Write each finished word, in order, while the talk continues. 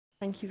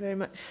Thank you very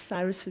much,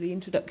 Cyrus, for the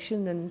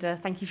introduction, and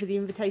thank you for the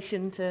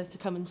invitation to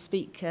come and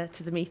speak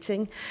to the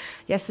meeting.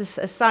 Yes,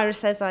 as Cyrus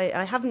says,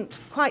 I haven't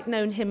quite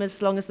known him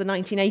as long as the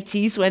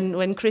 1980s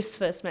when Chris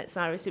first met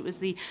Cyrus. It was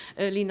the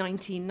early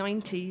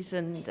 1990s,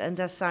 and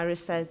as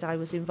Cyrus said, I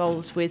was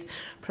involved with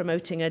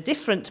promoting a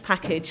different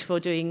package for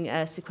doing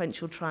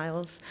sequential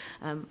trials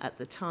at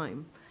the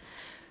time.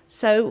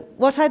 So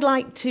what I'd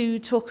like to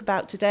talk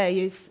about today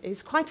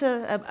is quite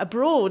a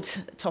broad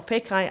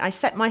topic. I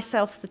set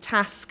myself the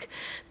task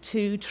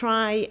to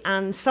try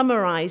and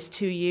summarise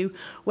to you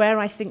where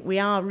I think we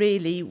are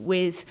really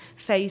with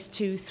phase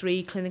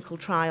 2-3 clinical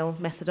trial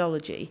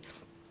methodology.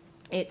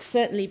 It's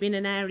certainly been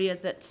an area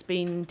that's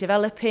been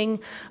developing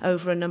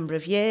over a number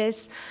of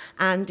years,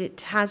 and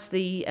it has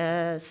the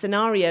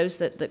scenarios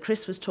that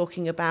Chris was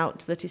talking about,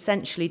 that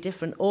essentially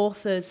different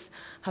authors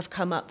have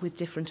come up with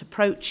different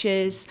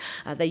approaches,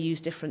 they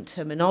use different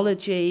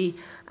terminology,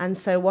 and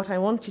so what I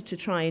wanted to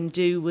try and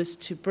do was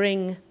to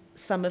bring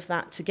some of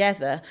that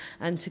together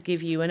and to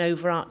give you an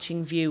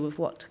overarching view of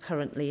what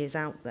currently is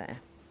out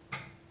there.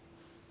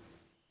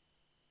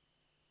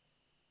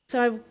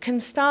 So I can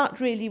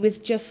start really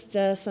with just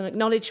some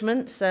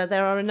acknowledgements.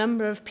 There are a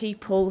number of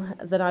people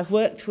that I've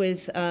worked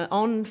with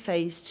on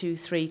phase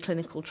 2-3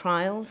 clinical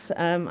trials.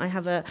 I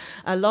have a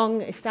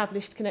long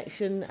established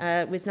connection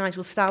with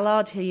Nigel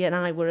Stallard. He and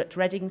I were at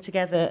Reading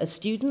together as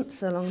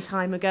students a long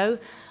time ago,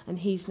 and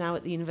he's now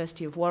at the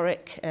University of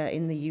Warwick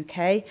in the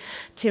UK.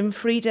 Tim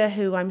Frieder,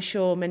 who I'm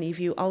sure many of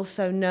you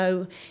also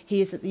know,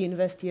 he is at the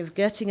University of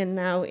Göttingen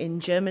now in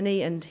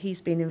Germany, and he's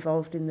been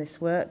involved in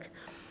this work.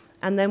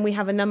 And then we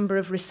have a number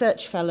of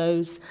research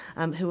fellows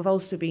who have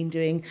also been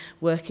doing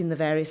work in the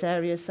various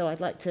areas. So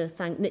I'd like to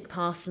thank Nick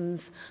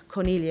Parsons,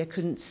 Cornelia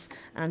Kuntz,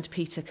 and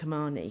Peter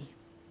Kamani.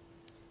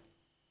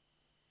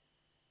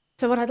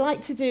 So what I'd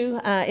like to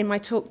do in my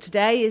talk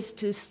today is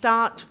to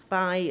start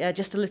by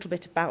just a little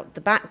bit about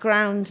the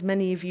background.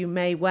 Many of you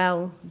may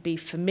well be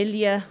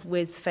familiar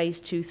with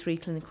phase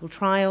 2-3 clinical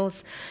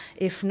trials.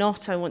 If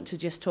not, I want to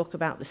just talk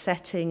about the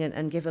setting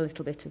and give a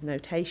little bit of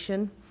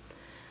notation.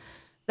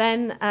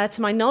 Then,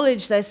 to my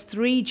knowledge, there's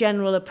 3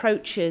 general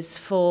approaches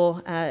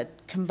for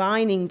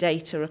combining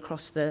data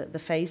across the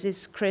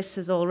phases. Chris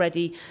has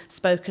already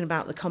spoken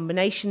about the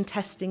combination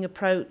testing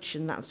approach,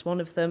 and that's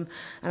one of them.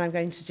 And I'm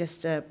going to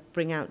just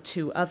bring out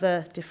 2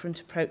 other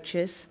different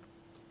approaches.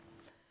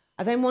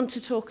 I then want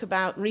to talk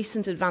about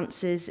recent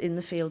advances in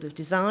the field of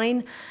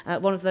design.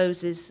 One of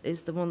those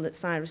is the one that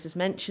Cyrus has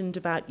mentioned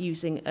about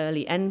using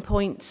early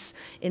endpoints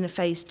in a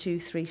phase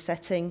 2-3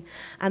 setting,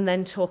 and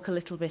then talk a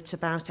little bit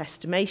about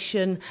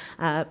estimation,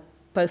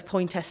 both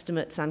point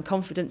estimates and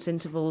confidence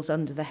intervals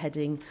under the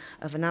heading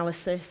of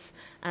analysis,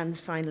 and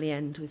finally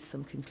end with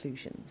some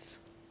conclusions.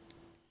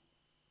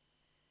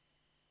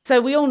 So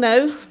we all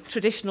know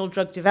traditional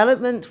drug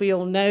development, we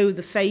all know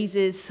the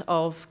phases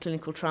of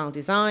clinical trial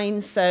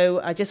design, so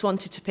I just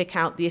wanted to pick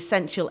out the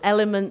essential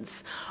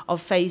elements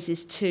of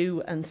phases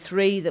 2 and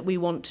 3 that we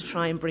want to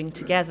try and bring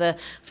together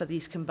for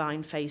these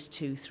combined phase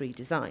 2-3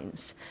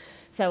 designs.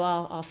 So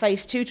our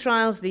phase 2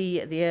 trials,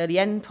 the early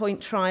endpoint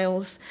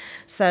trials,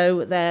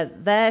 so they're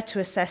there to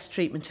assess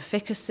treatment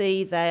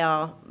efficacy. They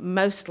are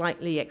most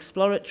likely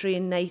exploratory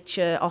in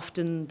nature.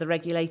 Often the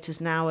regulators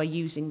now are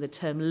using the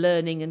term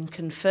learning and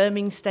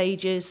confirming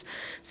stages.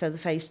 So the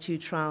phase 2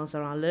 trials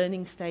are our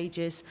learning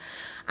stages.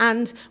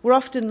 And we're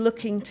often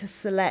looking to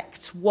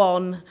select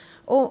one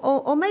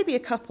or maybe a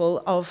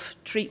couple of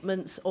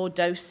treatments or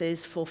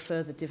doses for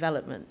further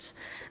development.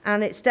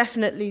 And it's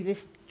definitely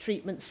this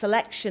treatment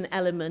selection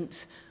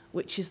element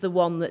which is the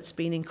one that's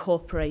been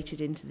incorporated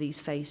into these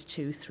phase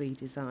 2-3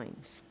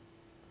 designs.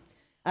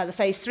 The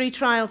phase 3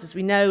 trials, as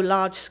we know,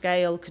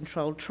 large-scale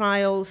controlled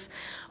trials,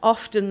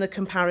 often the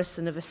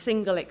comparison of a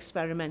single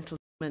experimental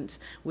treatment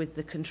with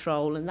the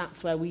control, and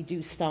that's where we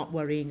do start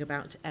worrying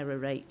about error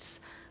rates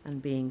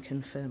and being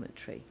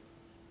confirmatory.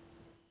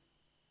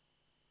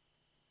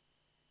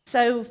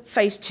 So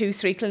phase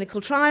 2-3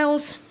 clinical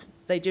trials,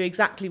 they do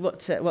exactly what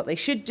they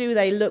should do.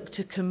 They look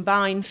to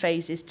combine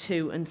phases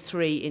 2 and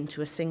 3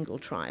 into a single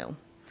trial.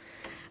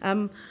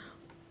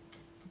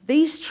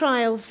 These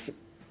trials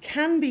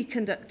can be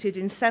conducted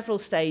in several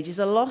stages.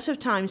 A lot of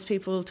times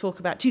people will talk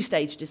about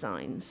 2-stage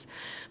designs,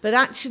 but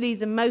actually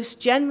the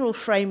most general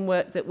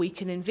framework that we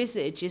can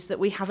envisage is that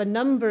we have a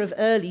number of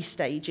early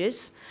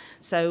stages,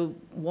 so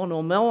 1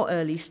 or more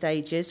early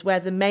stages, where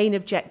the main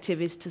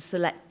objective is to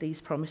select these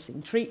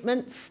promising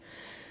treatments.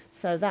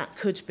 So that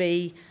could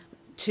be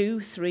 2,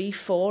 3,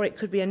 4, it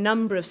could be a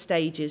number of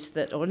stages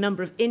or a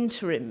number of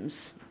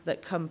interims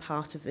that come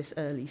part of this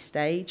early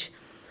stage.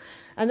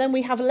 And then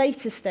we have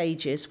later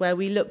stages where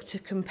we look to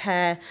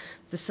compare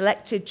the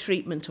selected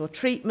treatment or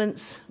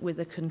treatments with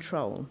a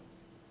control.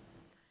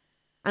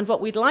 And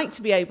what we'd like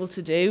to be able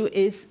to do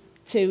is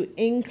to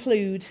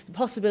include the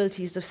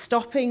possibilities of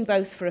stopping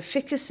both for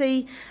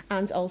efficacy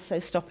and also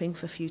stopping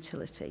for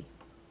futility.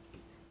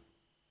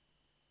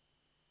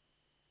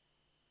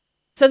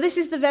 So this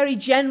is the very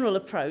general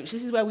approach.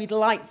 This is where we'd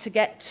like to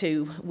get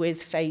to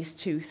with phase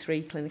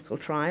 2-3 clinical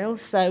trials.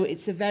 So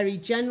it's a very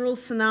general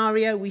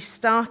scenario. We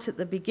start at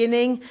the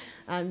beginning,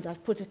 and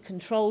I've put a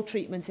control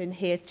treatment in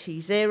here,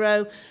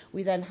 T0.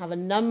 We then have a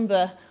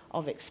number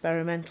of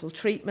experimental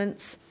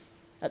treatments.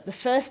 At the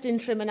first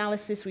interim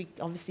analysis, we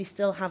obviously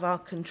still have our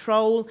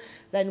control.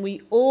 Then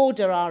we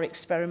order our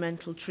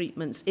experimental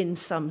treatments in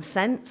some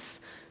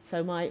sense.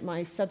 So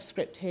my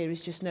subscript here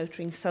is just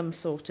noting some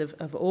sort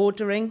of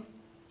ordering.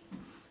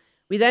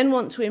 We then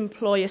want to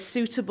employ a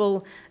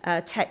suitable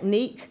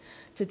technique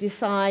to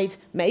decide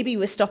maybe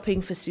we're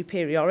stopping for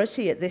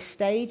superiority at this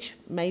stage,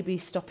 maybe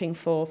stopping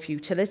for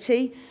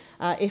futility.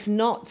 If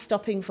not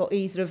stopping for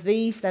either of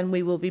these, then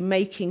we will be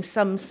making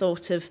some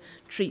sort of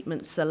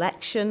treatment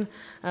selection.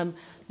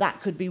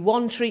 That could be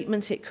one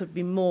treatment, it could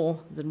be more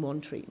than one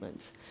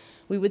treatment.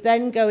 We would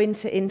then go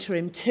into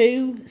interim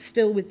 2,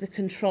 still with the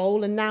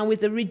control, and now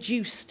with a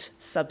reduced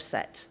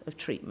subset of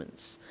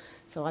treatments.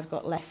 So I've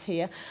got less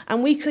here.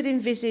 And we could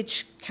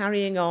envisage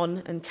carrying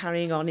on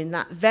in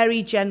that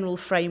very general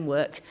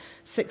framework,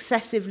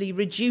 successively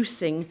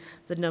reducing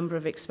the number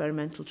of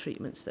experimental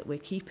treatments that we're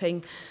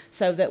keeping,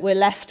 so that we're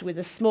left with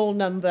a small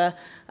number,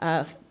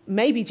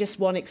 maybe just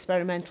one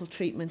experimental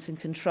treatment and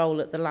control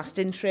at the last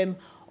interim,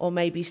 or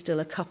maybe still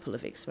a couple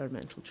of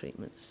experimental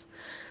treatments.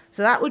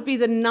 So that would be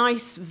the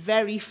nice,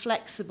 very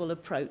flexible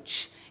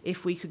approach,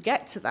 if we could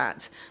get to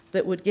that,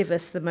 that would give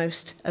us the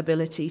most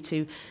ability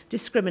to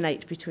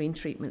discriminate between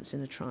treatments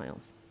in a trial.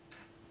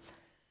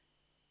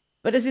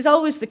 But as is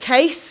always the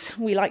case,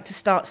 we like to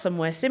start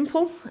somewhere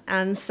simple,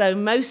 and so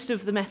most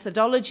of the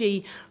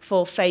methodology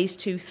for phase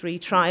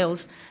 2-3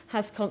 trials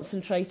has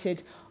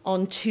concentrated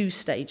on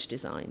two-stage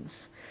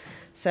designs.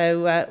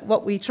 So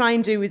what we try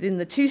and do within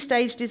the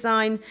two-stage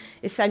design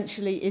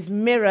essentially is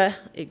mirror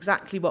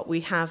exactly what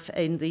we have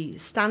in the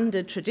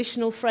standard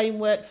traditional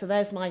framework. So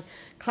there's my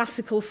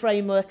classical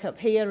framework up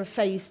here, a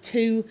phase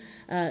 2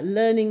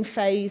 learning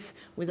phase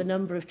with a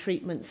number of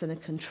treatments and a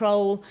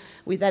control.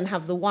 We then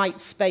have the white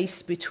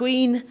space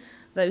between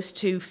those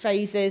two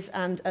phases,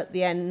 and at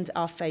the end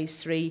our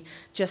phase 3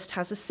 just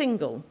has a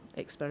single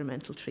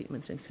experimental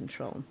treatment and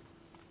control.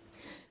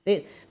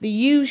 The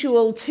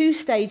usual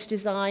two-stage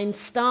design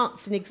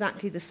starts in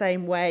exactly the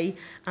same way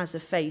as a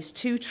phase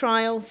 2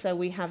 trial. So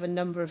we have a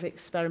number of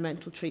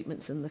experimental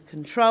treatments and the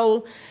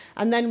control.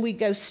 And then we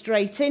go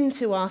straight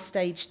into our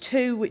stage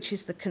 2, which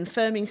is the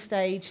confirming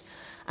stage.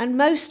 And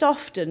most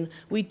often,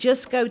 we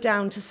just go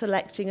down to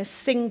selecting a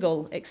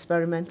single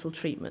experimental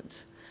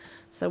treatment.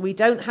 So we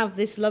don't have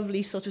this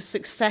lovely sort of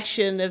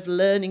succession of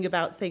learning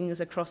about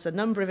things across a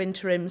number of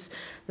interims.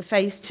 The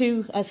stage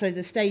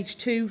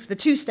 2, the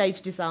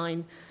two-stage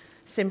design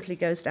simply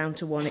goes down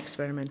to one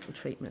experimental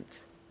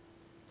treatment.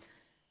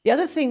 The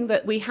other thing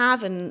that we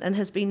have, and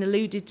has been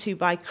alluded to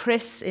by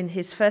Chris in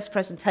his first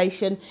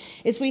presentation,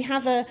 is we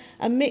have a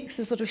mix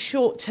of sort of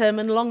short-term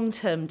and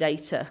long-term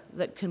data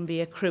that can be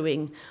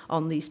accruing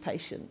on these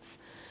patients.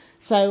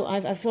 So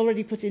I've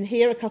already put in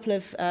here a couple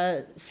of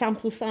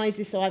sample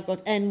sizes. So I've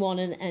got N1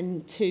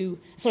 and N2,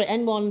 sorry,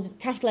 N1,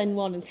 capital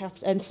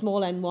N1 and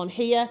small n1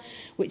 here,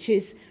 which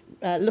is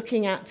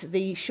looking at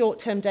the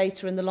short-term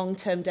data and the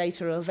long-term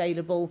data are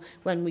available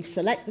when we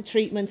select the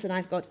treatment. And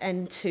I've got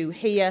N2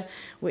 here,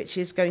 which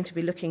is going to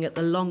be looking at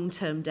the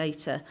long-term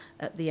data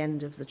at the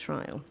end of the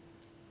trial.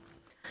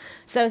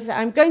 So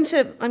I'm going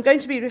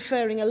to be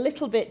referring a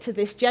little bit to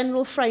this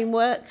general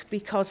framework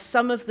because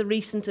some of the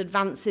recent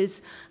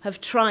advances have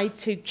tried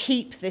to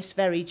keep this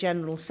very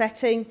general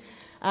setting.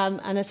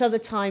 And at other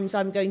times,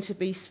 I'm going to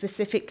be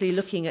specifically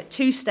looking at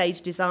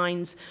two-stage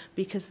designs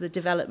because the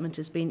development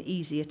has been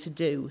easier to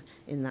do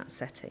in that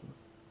setting.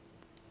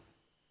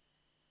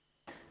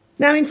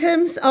 Now, in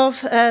terms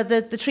of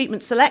the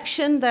treatment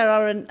selection, there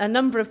are a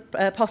number of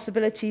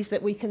possibilities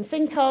that we can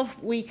think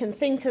of. We can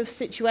think of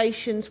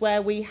situations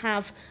where we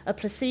have a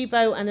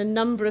placebo and a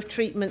number of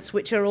treatments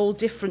which are all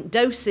different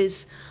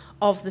doses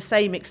of the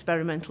same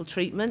experimental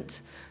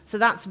treatment. So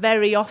that's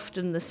very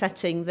often the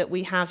setting that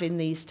we have in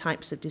these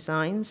types of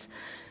designs.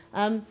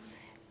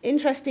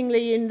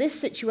 Interestingly, in this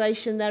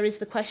situation, there is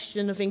the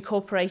question of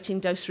incorporating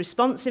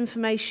dose-response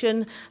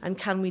information, and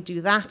can we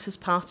do that as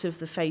part of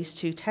the phase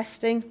 2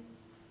 testing?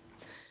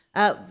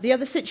 The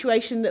other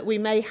situation that we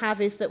may have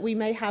is that we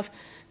may have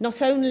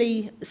not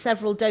only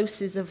several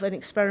doses of an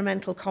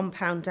experimental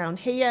compound down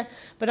here,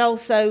 but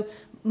also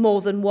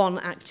more than one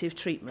active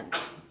treatment.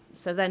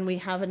 So then we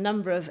have a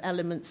number of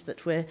elements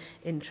that we're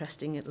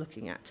interested in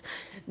looking at.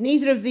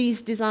 Neither of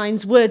these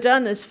designs were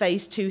done as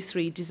phase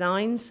 2-3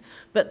 designs,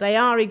 but they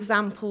are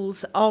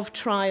examples of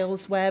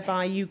trials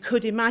whereby you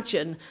could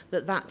imagine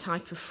that that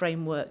type of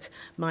framework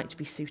might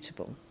be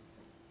suitable.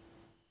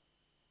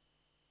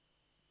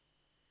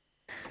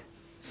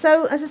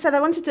 So, as I said,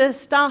 I wanted to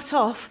start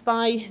off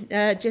by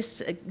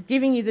just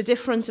giving you the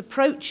different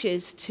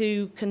approaches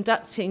to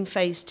conducting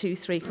phase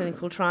 2-3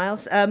 clinical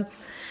trials.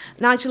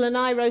 Nigel and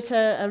I wrote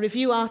a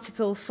review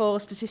article for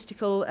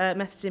Statistical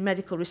Methods in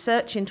Medical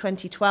Research in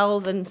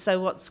 2012, and so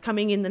what's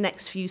coming in the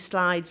next few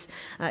slides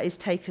is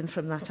taken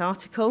from that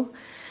article.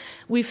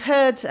 We've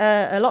heard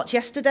a lot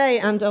yesterday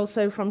and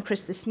also from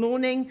Chris this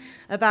morning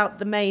about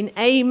the main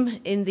aim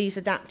in these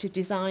adaptive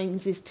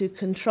designs is to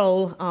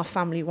control our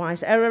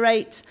family-wise error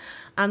rate,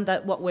 and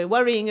that what we're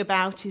worrying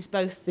about is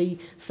both the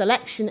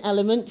selection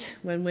element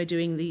when we're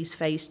doing these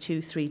phase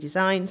 2-3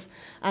 designs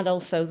and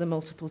also the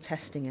multiple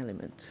testing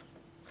element.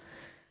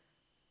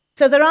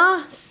 So there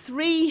are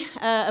three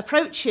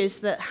approaches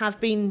that have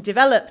been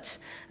developed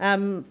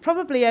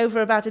probably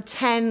over about a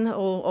 10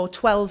 or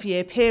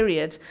 12-year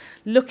period,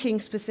 looking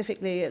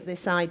specifically at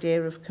this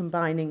idea of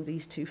combining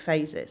these two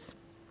phases.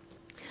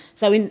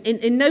 So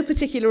in no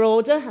particular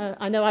order,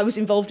 I know I was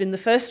involved in the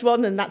first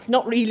one, and that's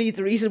not really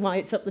the reason why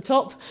it's up the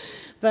top,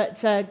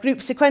 but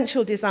group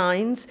sequential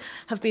designs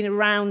have been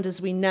around,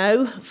 as we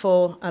know,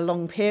 for a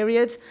long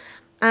period.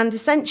 And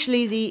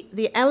essentially,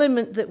 the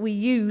element that we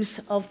use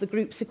of the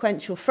group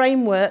sequential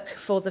framework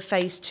for the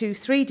phase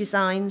 2-3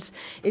 designs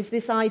is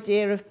this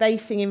idea of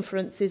basing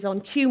inferences on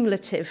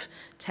cumulative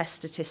test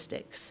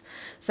statistics.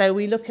 So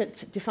we look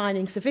at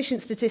defining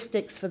sufficient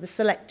statistics for the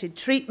selected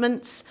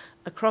treatments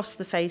across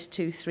the phase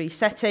 2-3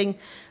 setting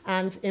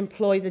and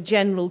employ the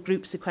general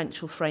group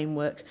sequential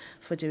framework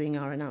for doing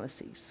our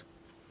analyses.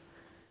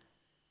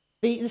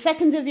 The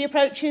second of the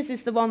approaches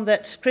is the one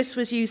that Chris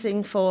was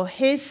using for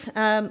his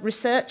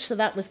research, so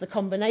that was the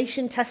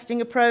combination testing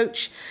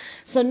approach.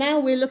 So now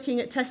we're looking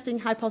at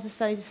testing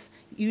hypotheses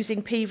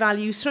using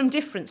p-values from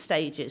different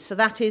stages. So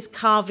that is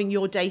carving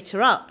your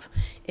data up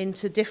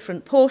into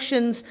different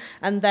portions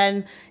and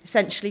then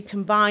essentially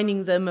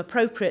combining them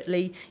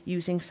appropriately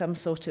using some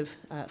sort of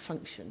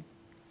function.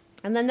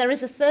 And then there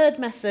is a third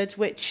method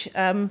which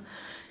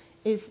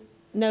is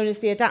known as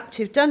the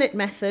adaptive Dunnett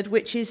method,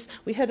 which is,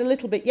 we heard a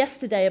little bit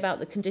yesterday about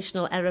the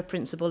conditional error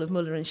principle of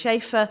Muller and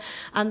Schaefer,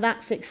 and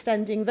that's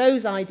extending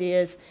those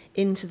ideas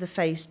into the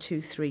phase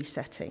 2-3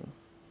 setting.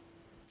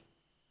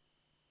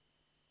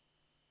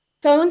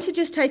 So I want to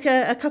just take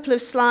a couple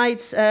of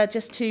slides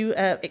just to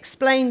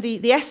explain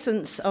the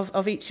essence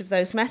of each of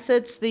those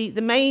methods. The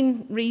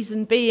main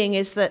reason being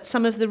is that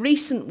some of the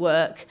recent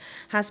work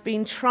has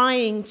been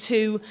trying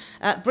to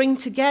bring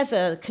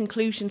together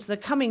conclusions that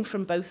are coming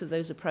from both of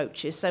those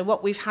approaches. So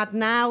what we've had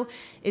now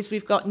is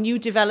we've got new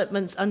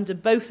developments under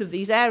both of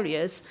these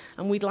areas,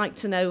 and we'd like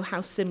to know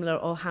how similar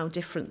or how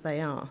different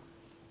they are.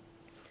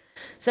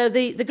 So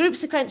the group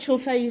sequential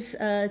phase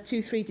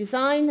 2-3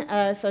 design,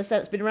 so I said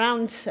it's been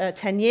around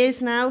 10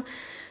 years now.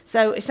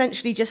 So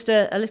essentially just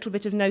a little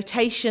bit of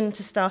notation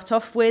to start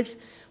off with.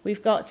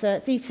 We've got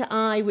theta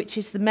I, which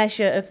is the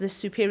measure of the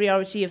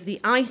superiority of the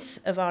ith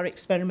of our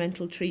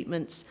experimental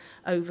treatments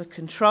over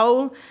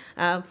control.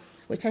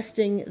 We're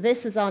testing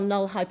this as our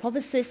null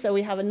hypothesis, so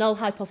we have a null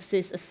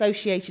hypothesis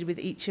associated with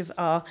each of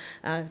our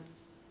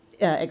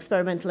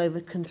experimental over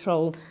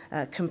control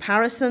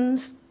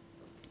comparisons.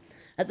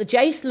 At the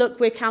jth look,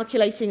 we're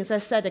calculating, as I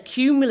said, a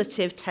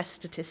cumulative test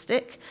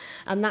statistic,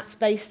 and that's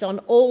based on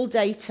all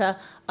data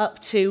up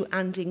to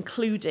and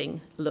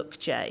including look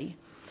j.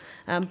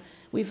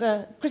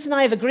 Chris and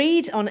I have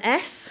agreed on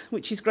S,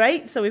 which is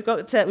great, so we've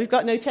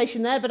got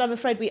notation there, but I'm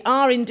afraid we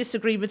are in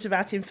disagreement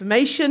about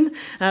information.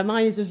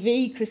 Mine is a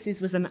V, Chris's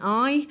was an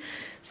I.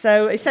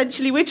 So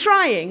essentially we're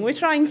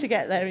trying to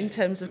get there in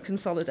terms of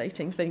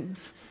consolidating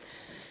things.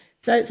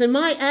 So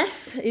my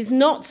S is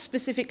not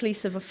specifically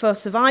for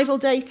survival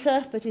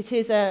data, but it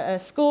is a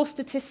score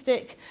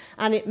statistic,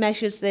 and it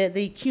measures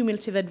the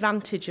cumulative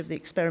advantage of the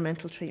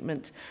experimental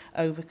treatment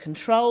over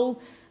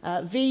control.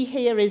 V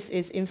here is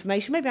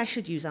information. Maybe I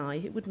should use I.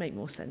 It would make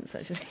more sense,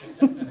 actually.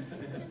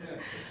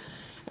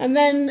 And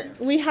then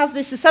we have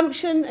this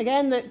assumption,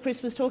 again, that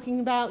Chris was talking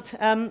about,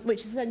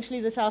 which is essentially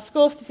that our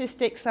score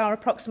statistics are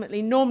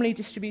approximately normally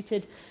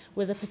distributed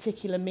with a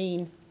particular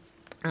mean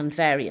and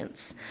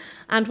variance.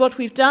 And what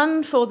we've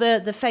done for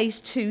the phase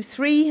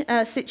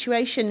 2-3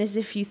 situation is,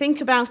 if you think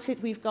about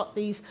it, we've got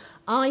these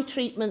I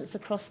treatments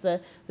across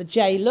the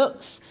J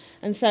looks,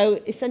 and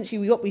so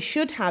essentially what we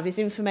should have is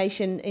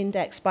information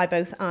indexed by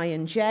both I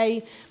and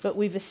J, but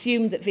we've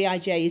assumed that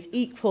Vij is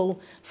equal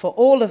for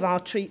all of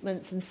our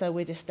treatments, and so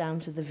we're just down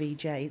to the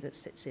Vj that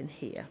sits in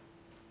here.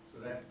 So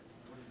that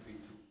wouldn't be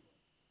true?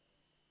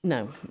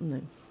 No,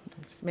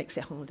 it makes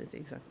it harder,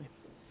 exactly.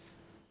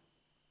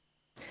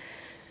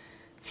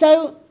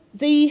 So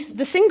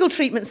the single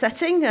treatment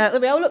setting,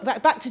 I'll look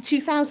back to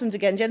 2000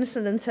 again,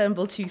 Jennison and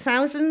Turnbull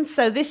 2000.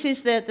 So this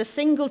is the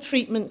single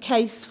treatment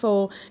case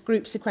for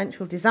group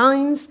sequential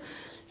designs.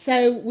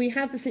 So we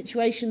have the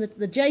situation that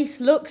the jth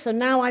look, so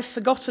now I've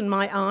forgotten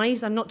my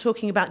I's. I'm not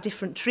talking about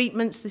different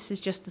treatments. This is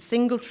just the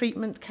single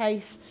treatment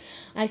case.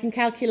 I can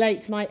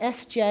calculate my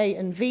SJ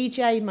and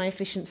VJ, my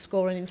efficient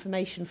score and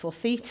information for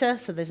theta,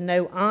 so there's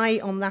no I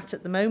on that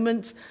at the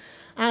moment.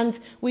 And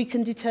we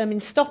can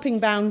determine stopping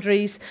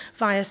boundaries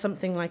via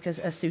something like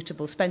a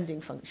suitable spending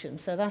function.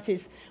 So that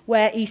is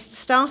where East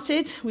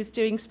started with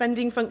doing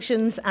spending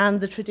functions and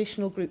the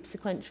traditional group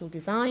sequential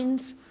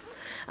designs.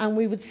 And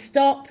we would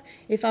stop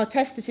if our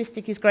test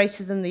statistic is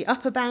greater than the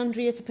upper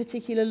boundary at a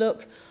particular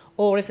look,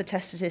 or if the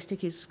test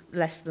statistic is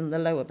less than the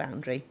lower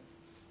boundary.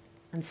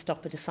 and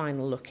stop at a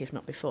final look, if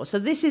not before. So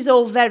this is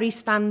all very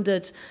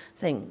standard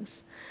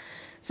things.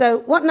 So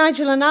what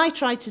Nigel and I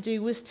tried to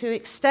do was to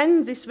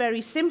extend this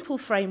very simple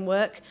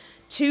framework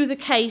to the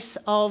case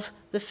of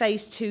the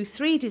phase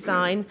 2-3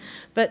 design,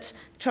 but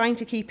trying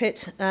to keep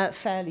it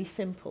fairly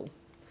simple.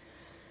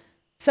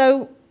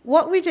 So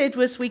what we did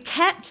was we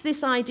kept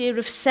this idea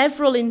of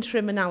several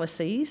interim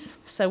analyses.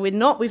 So we've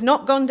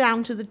not gone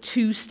down to the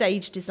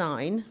two-stage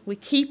design. We're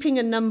keeping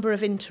a number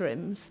of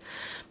interims.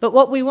 But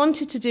what we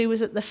wanted to do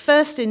was at the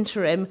first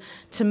interim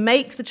to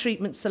make the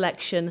treatment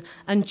selection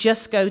and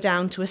just go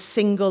down to a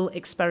single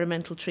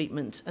experimental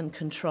treatment and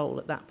control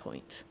at that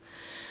point.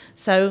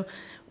 So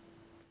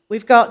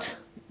we've got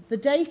the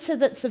data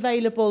that's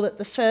available at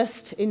the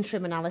first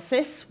interim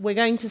analysis. We're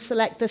going to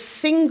select the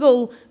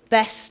single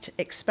best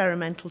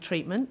experimental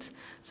treatment.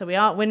 So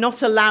we're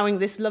not allowing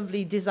this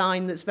lovely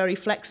design that's very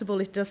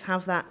flexible. It does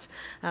have that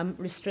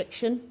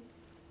restriction.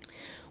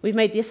 We've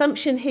made the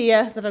assumption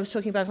here that I was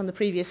talking about on the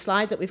previous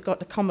slide that we've got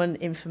the common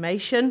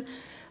information.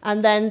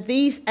 And then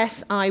these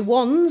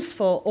SI1s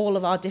for all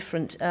of our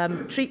different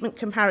treatment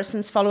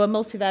comparisons follow a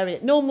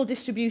multivariate normal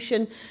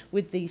distribution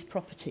with these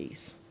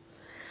properties.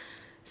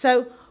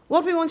 So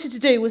what we wanted to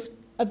do was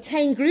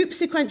obtain group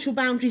sequential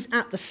boundaries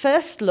at the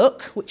first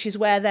look, which is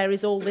where there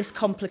is all this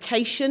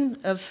complication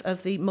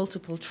of the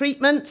multiple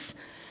treatments.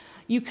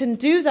 You can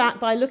do that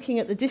by looking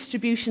at the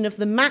distribution of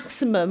the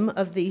maximum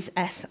of these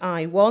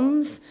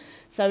SI1s.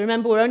 So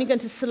remember, we're only going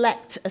to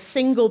select a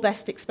single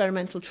best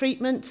experimental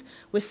treatment.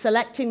 We're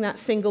selecting that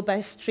single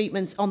best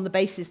treatment on the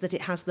basis that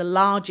it has the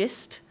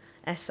largest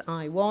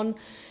SI1.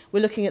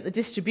 We're looking at the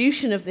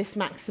distribution of this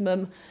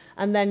maximum,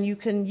 and then you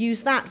can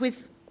use that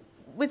with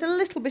a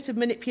little bit of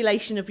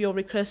manipulation of your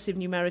recursive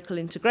numerical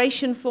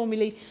integration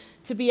formulae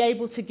to be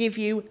able to give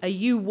you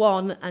a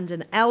U1 and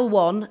an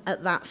L1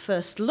 at that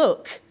first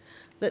look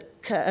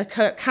that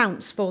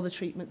counts for the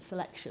treatment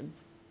selection.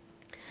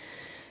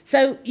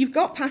 So you've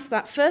got past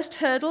that first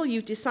hurdle,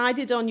 you've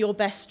decided on your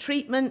best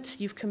treatment,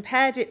 you've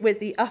compared it with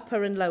the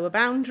upper and lower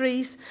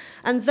boundaries,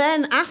 and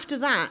then after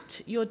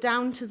that, you're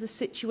down to the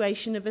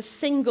situation of a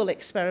single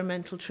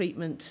experimental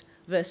treatment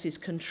versus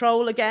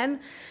control again.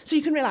 So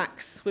you can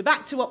relax. We're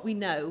back to what we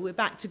know. We're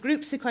back to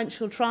group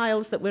sequential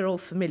trials that we're all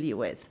familiar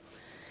with.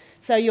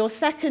 So your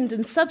second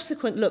and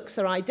subsequent looks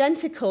are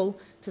identical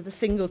to the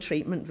single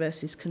treatment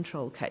versus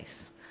control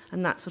case.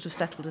 And that sort of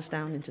settled us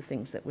down into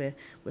things that we're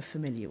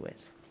familiar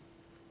with.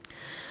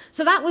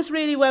 So that was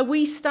really where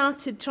we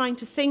started trying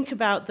to think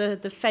about the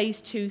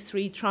phase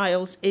 2-3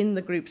 trials in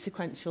the group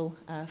sequential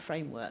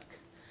framework.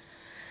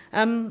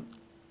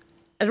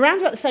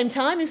 Around about the same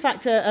time, in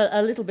fact,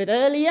 a little bit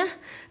earlier,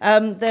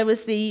 there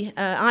was the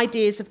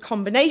ideas of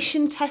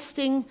combination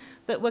testing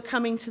that were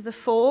coming to the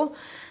fore.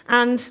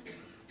 And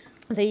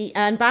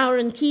Bauer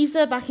and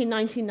Kieser, back in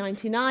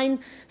 1999,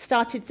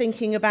 started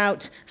thinking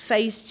about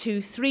phase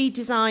 2-3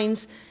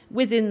 designs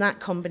within that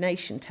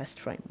combination test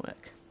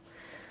framework.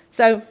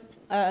 So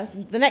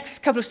the next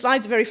couple of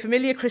slides are very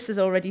familiar. Chris has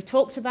already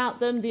talked about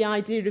them. The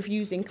idea of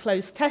using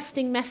closed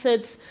testing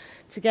methods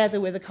together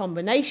with a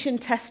combination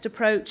test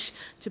approach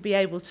to be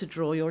able to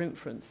draw your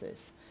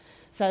inferences.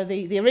 So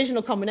the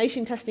original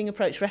combination testing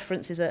approach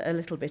reference is a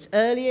little bit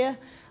earlier.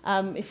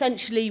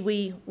 Essentially,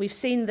 we've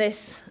seen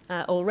this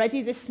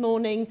already this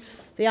morning,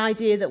 the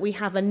idea that we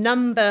have a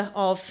number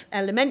of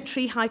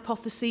elementary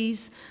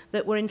hypotheses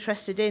that we're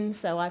interested in.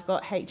 So I've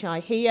got HI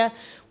here,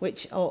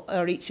 which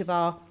are each of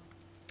our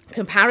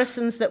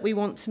comparisons that we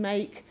want to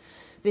make.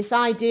 This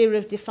idea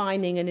of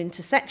defining an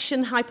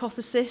intersection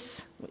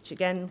hypothesis, which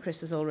again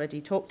Chris has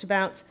already talked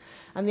about,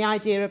 and the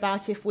idea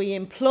about if we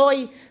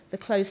employ the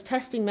closed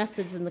testing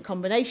methods and the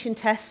combination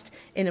test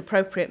in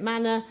appropriate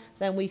manner,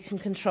 then we can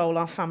control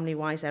our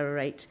family-wise error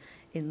rate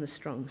in the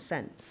strong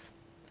sense.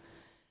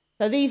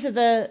 So these are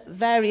the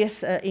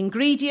various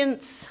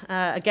ingredients,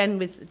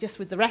 again just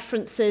with the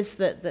references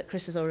that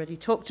Chris has already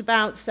talked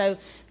about. So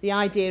the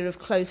idea of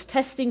closed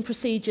testing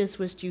procedures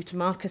was due to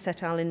Marcus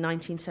et al. In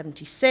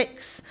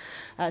 1976.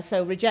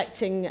 So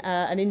rejecting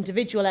an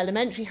individual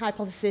elementary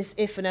hypothesis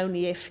if and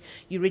only if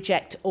you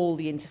reject all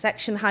the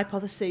intersection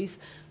hypotheses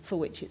for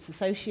which it's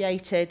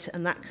associated,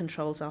 and that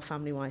controls our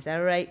family-wise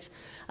error rate.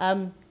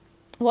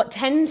 What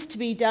tends to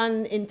be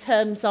done in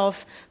terms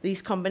of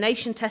these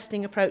combination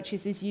testing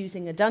approaches is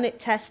using a done-it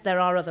test. There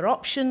are other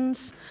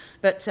options,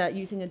 but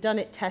using a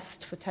done-it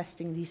test for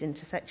testing these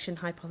intersection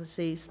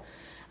hypotheses.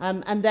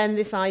 And then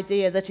this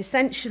idea that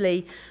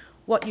essentially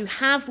what you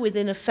have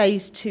within a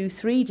phase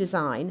 2-3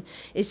 design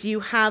is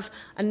you have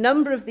a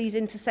number of these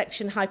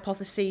intersection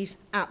hypotheses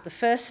at the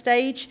first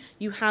stage,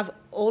 you have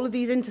all of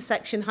these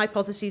intersection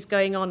hypotheses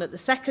going on at the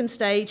second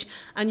stage,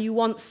 and you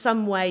want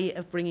some way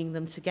of bringing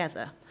them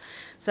together.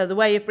 So the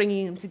way of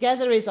bringing them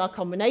together is our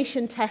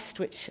combination test,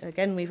 which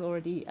again we've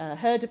already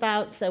heard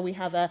about. So we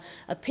have a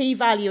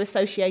p-value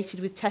associated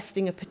with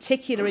testing a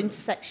particular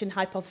intersection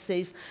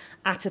hypothesis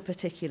at a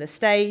particular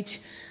stage.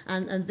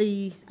 And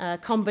the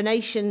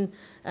combination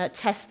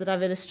test that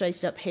I've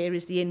illustrated up here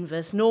is the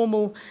inverse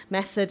normal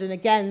method. And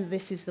again,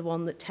 this is the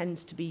one that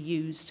tends to be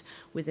used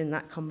within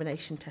that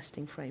combination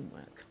testing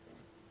framework.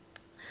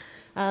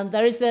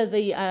 There is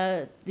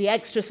the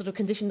extra sort of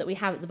condition that we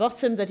have at the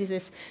bottom that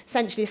is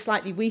essentially a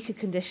slightly weaker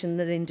condition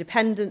than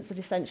independence, that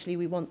essentially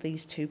we want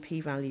these two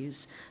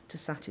p-values to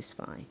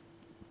satisfy.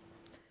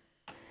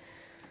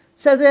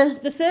 So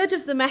the third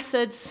of the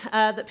methods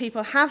that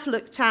people have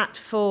looked at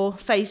for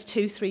phase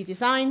 2-3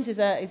 designs is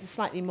a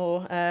slightly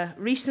more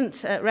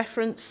recent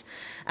reference,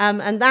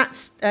 and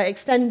that's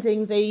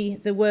extending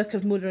the work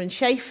of Muller and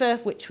Schaefer,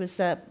 which was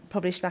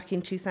published back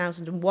in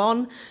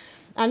 2001.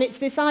 And it's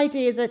this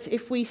idea that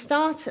if we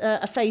start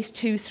a phase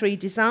 2-3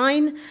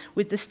 design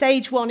with the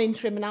stage 1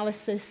 interim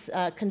analysis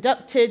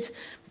conducted,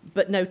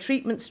 but no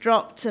treatments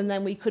dropped, and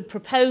then we could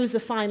propose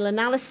a final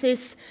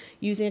analysis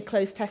using a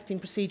closed testing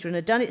procedure and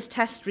a Dunnett's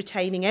test,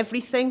 retaining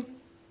everything.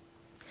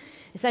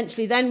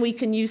 Essentially, then we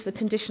can use the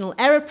conditional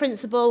error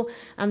principle,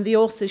 and the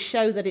authors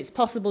show that it's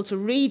possible to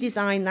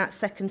redesign that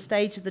second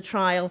stage of the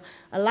trial,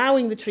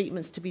 allowing the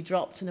treatments to be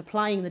dropped and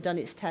applying the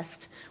Dunnett's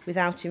test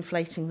without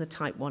inflating the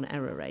type 1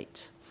 error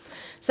rate.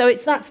 So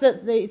it's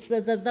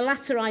the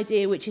latter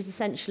idea which is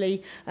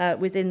essentially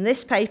within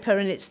this paper,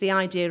 and it's the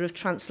idea of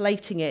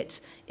translating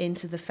it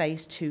into the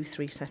phase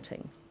 2-3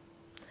 setting.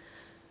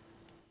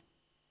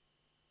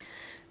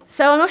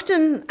 So I'm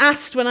often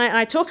asked when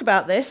I talk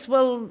about this,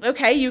 well,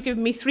 okay, you've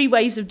given me 3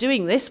 ways of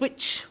doing this,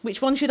 which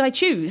one should I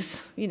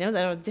choose? You know,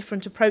 there are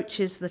different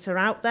approaches that are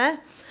out there.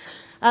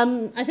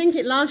 I think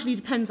it largely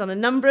depends on a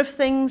number of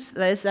things.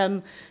 There's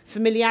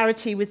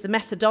familiarity with the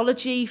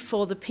methodology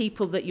for the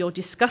people that you're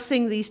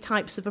discussing these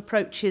types of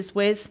approaches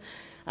with.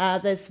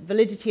 There's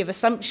validity of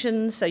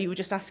assumptions, so you were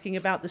just asking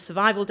about the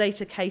survival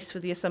data case for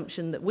the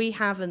assumption that we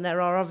have, and there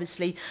are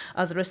obviously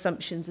other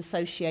assumptions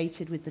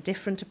associated with the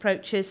different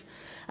approaches.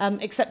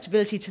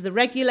 Acceptability to the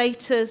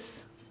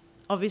regulators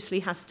obviously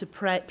has to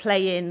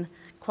play in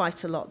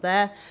quite a lot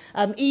there.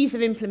 Ease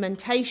of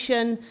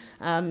implementation,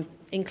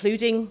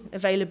 including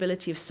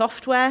availability of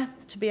software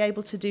to be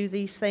able to do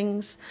these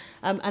things,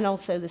 and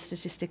also the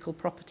statistical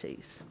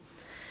properties.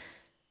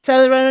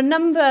 So there are a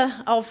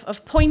number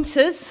of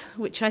pointers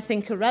which I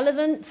think are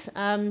relevant.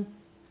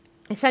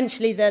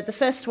 Essentially, the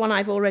first one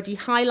I've already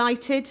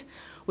highlighted,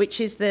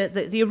 which is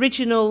the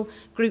original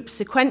group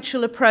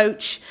sequential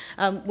approach,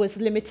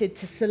 was limited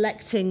to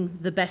selecting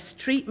the best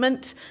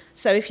treatment.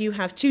 So if you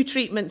have 2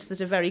 treatments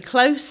that are very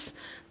close,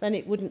 then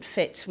it wouldn't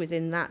fit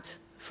within that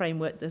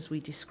framework as we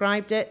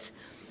described it.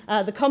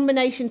 The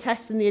combination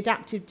test and the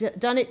adaptive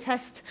Dunnett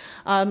test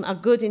are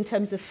good in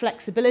terms of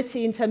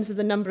flexibility, in terms of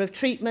the number of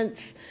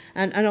treatments,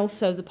 and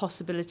also the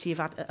possibility of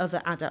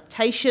other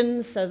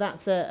adaptations. So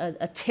that's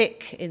a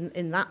tick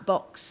in that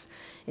box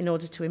in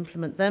order to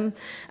implement them.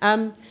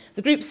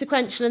 The group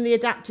sequential and the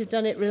adaptive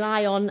Dunnett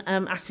rely on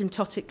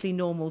asymptotically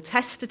normal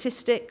test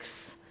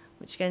statistics,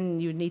 which again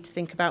you would need to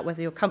think about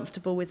whether you're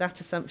comfortable with that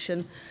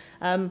assumption.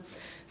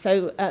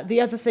 The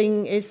other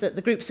thing is that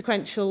the group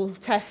sequential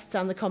tests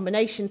and the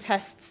combination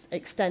tests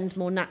extend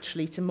more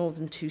naturally to more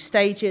than 2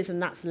 stages,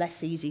 and that's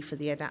less easy for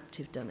the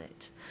adaptive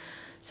Dunnett.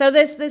 So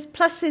there's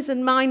pluses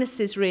and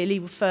minuses really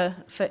for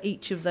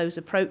each of those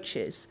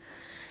approaches,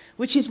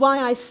 which is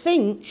why I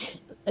think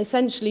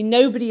essentially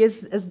nobody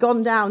has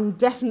gone down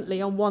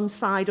definitely on one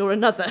side or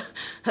another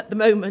at the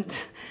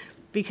moment,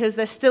 because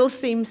there still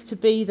seems to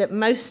be that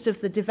most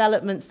of the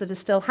developments that are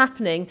still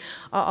happening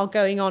are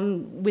going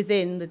on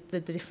within the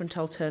different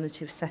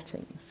alternative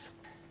settings.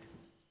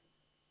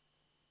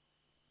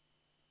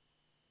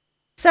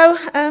 So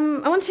I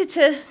wanted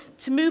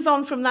to move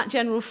on from that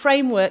general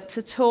framework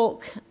to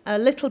talk a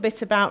little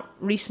bit about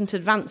recent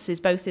advances,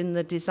 both in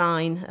the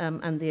design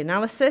and the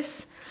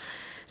analysis.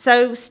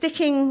 So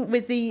sticking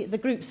with the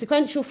group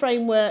sequential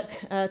framework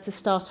to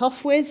start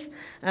off with,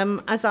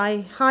 as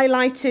I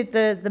highlighted,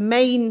 the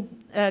main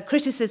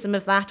criticism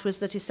of that was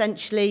that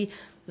essentially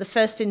the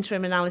first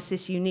interim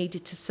analysis you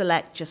needed to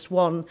select just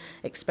 1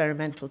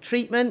 experimental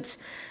treatment.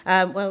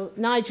 Well,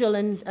 Nigel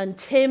and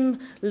Tim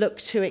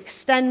looked to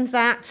extend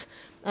that,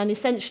 and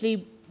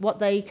essentially what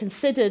they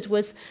considered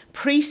was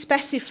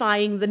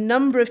pre-specifying the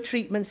number of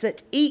treatments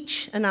at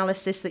each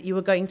analysis that you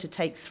were going to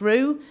take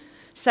through.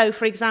 So,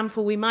 for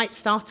example, we might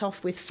start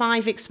off with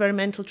 5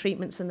 experimental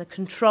treatments and a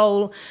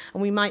control,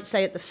 and we might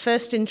say at the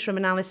first interim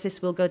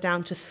analysis we'll go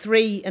down to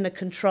 3 and a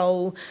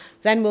control,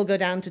 then we'll go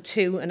down to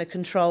 2 and a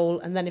control,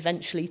 and then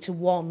eventually to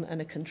 1 and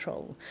a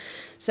control.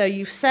 So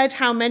you've said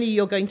how many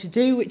you're going to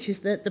do, which is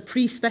the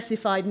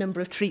pre-specified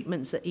number of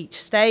treatments at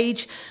each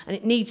stage, and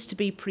it needs to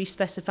be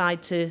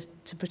pre-specified to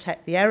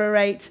protect the error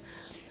rate.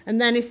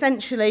 And then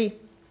essentially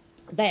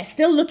they're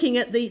still looking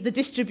at the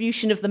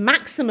distribution of the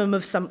maximum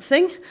of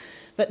something,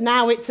 but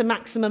now it's a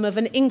maximum of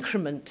an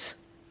increment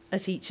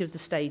at each of the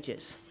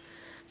stages.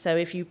 So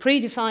if you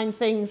predefine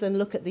things and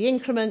look at the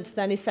increment,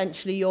 then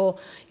essentially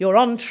you're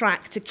on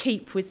track to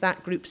keep with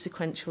that group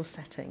sequential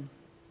setting.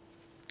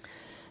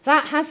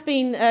 That has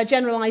been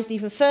generalised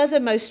even further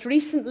most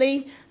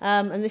recently,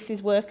 and this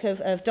is work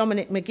of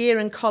Dominic McGeer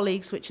and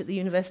colleagues, which at the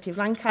University of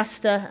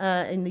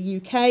Lancaster in the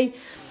UK.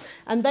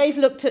 And they've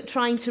looked at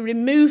trying to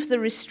remove the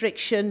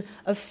restriction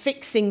of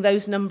fixing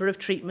those number of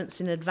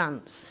treatments in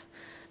advance.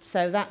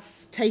 So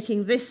that's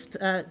taking this,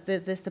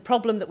 the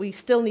problem that we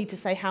still need to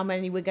say how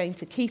many we're going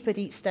to keep at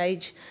each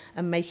stage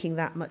and making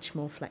that much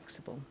more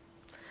flexible.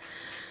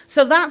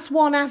 So that's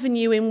one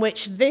avenue in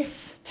which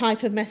this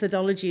type of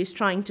methodology is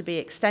trying to be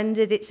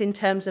extended. It's in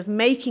terms of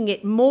making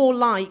it more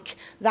like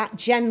that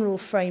general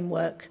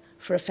framework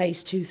for a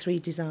phase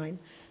 2-3 design.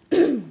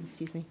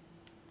 Excuse me.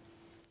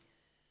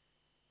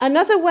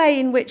 Another way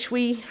in which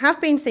we have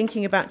been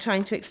thinking about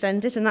trying to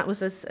extend it, and that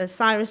was as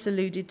Cyrus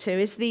alluded to,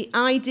 is the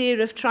idea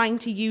of trying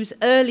to use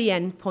early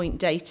endpoint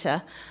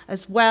data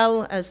as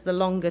well as the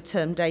longer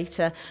term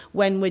data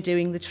when we're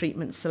doing the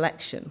treatment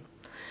selection.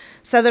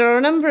 So there are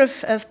a number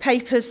of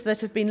papers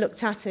that have been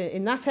looked at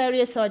in that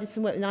area. So I did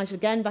some work with Nigel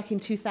again back in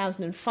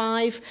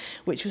 2005,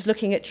 which was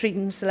looking at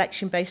treatment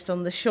selection based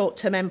on the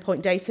short-term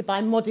endpoint data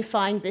by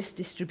modifying this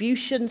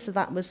distribution. So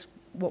that was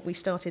what we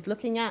started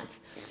looking at.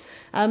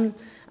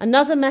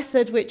 Another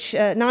method which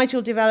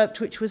Nigel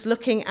developed, which was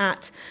looking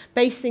at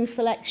basing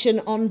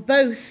selection on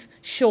both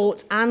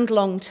short and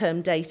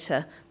long-term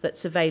data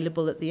that's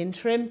available at the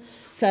interim.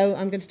 So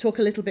I'm going to talk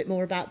a little bit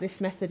more about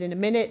this method in a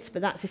minute,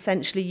 but that's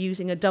essentially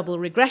using a double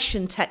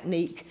regression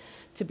technique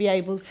to be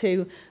able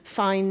to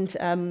find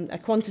a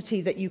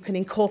quantity that you can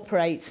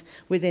incorporate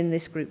within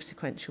this group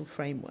sequential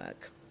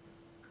framework.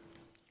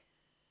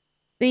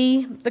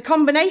 The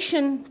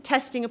combination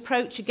testing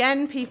approach,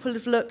 again, people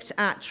have looked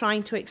at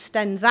trying to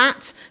extend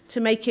that to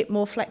make it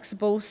more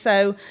flexible.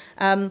 So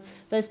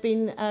there's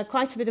been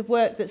quite a bit of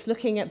work that's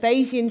looking at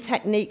Bayesian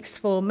techniques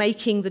for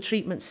making the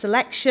treatment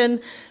selection,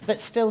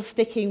 but still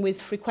sticking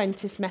with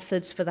frequentist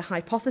methods for the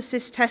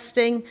hypothesis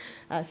testing.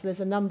 So there's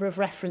a number of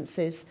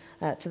references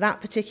to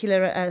that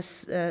particular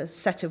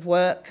set of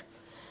work.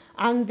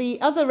 And the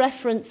other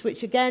reference,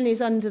 which again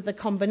is under the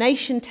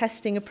combination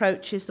testing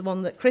approach, is the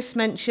one that Chris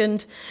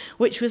mentioned,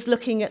 which was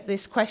looking at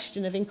this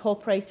question of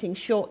incorporating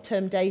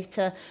short-term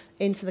data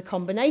into the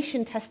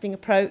combination testing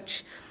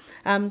approach.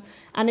 And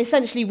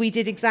essentially we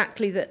did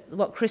exactly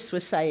what Chris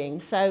was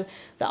saying. So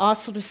that our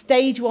sort of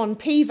stage 1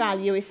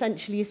 p-value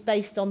essentially is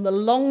based on the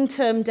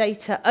long-term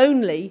data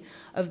only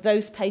of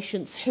those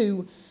patients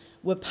who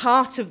were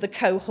part of the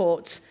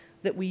cohort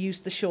that we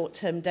used the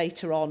short-term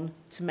data on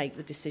to make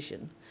the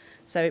decision.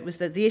 So it was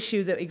the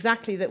issue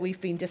that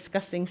we've been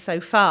discussing so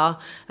far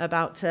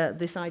about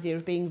this idea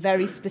of being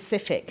very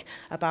specific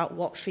about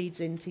what feeds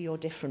into your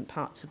different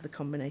parts of the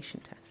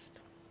combination test.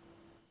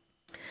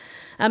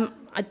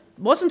 I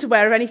wasn't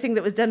aware of anything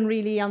that was done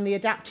really on the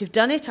adaptive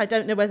done it. I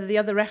don't know whether the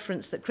other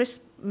reference that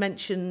Chris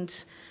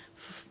mentioned,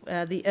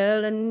 the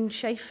Earl and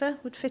Schaefer,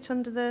 would fit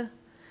under the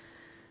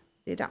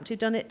adaptive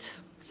done it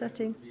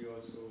setting.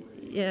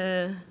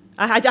 Yeah,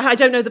 I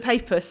don't know the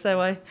paper,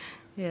 so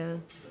yeah.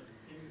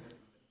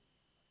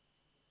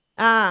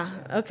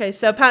 Okay,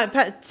 so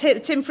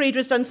Tim Frieder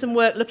has done some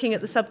work looking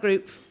at the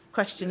subgroup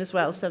question as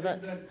well, so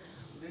that's...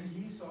 Then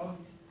he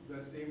solved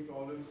that same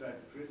problem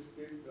that Chris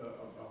did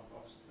of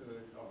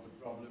the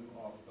problem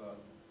of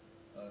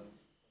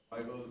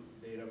survival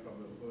data from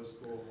the first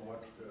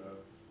cohort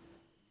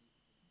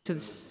to the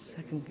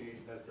second.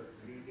 Does the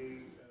 3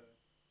 days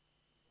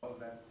solve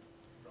that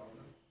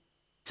problem?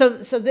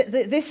 So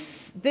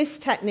this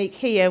technique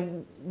here,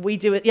 we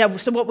do it, yeah,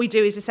 so what we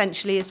do is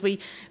essentially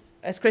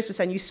as Chris was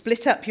saying, you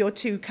split up your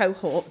 2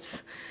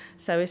 cohorts.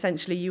 So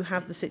essentially you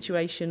have the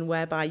situation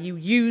whereby you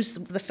use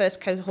the first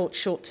cohort's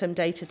short-term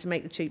data to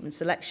make the treatment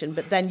selection,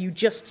 but then you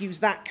just use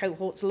that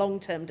cohort's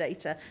long-term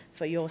data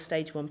for your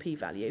stage 1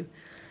 p-value.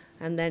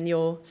 And then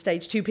your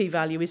stage 2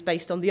 p-value is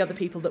based on the other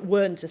people that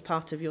weren't as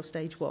part of your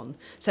stage 1.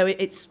 So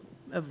it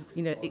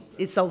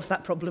solves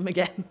that problem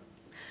again.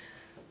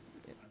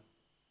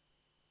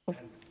 And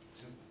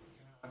just,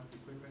 can I ask a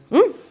quick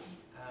question?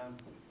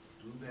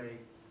 Do they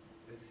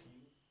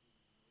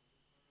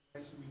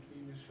assume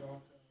between the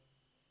short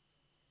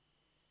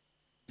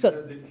term?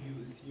 Because if you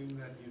assume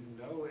that you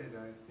know it,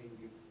 I think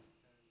it's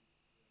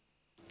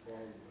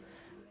forward. Right?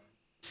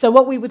 So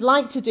what we would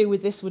like to do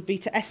with this would be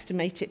to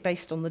estimate it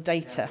based on the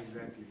data. Yeah,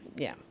 exactly.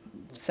 Yeah.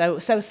 So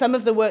some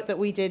of the work that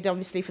we did,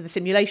 obviously for the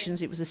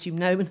simulations, it was assumed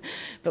known,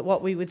 but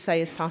what we would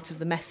say as part of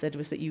the method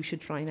was that you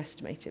should try and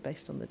estimate it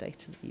based on the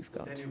data that you've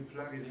got. Then you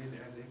plug it in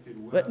as if it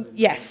were. But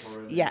yes,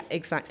 yeah,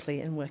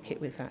 exactly, and work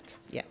it with that.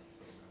 Yeah.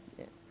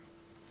 Yeah.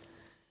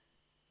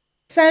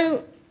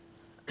 So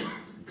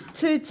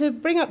to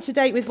bring up to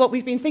date with what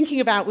we've been thinking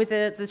about with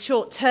the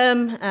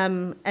short-term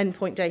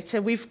endpoint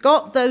data, we've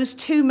got those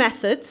 2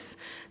 methods.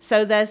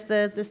 So there's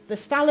the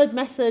Stallard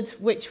method,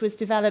 which was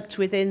developed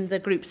within the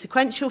group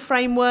sequential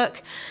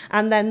framework,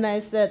 and then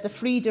there's the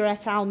Frieder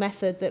et al.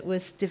 Method that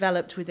was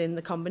developed within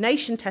the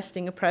combination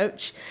testing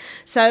approach.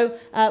 So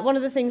one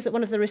of the things that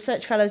one of the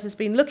research fellows has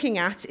been looking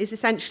at is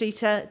essentially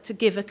to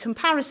give a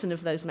comparison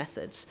of those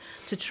methods,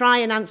 to try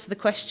and answer the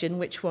question,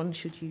 which one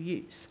should you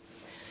use?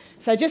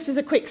 So just as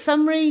a quick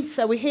summary,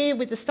 so we're here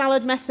with the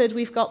Stallard method.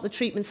 We've got the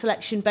treatment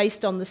selection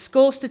based on the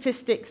score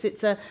statistics.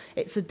 It's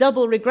a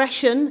double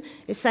regression.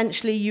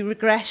 Essentially, you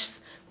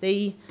regress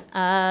the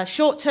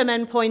short-term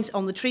endpoint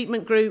on the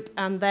treatment group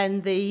and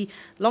then the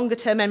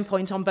longer-term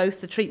endpoint on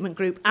both the treatment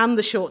group and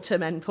the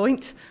short-term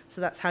endpoint.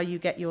 So that's how you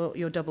get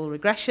your double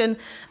regression.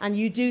 And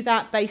you do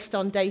that based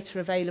on data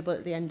available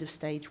at the end of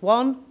stage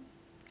 1.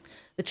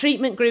 The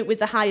treatment group with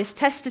the highest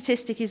test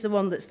statistic is the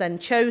one that's then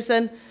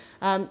chosen.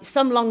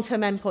 Some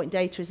long-term endpoint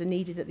data is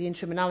needed at the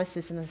interim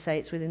analysis, and as I say,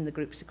 it's within the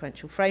group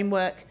sequential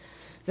framework.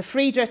 The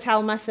Frieder et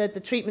al. Method, the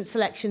treatment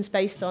selections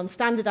based on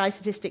standardized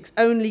statistics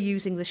only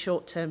using the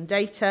short-term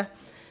data.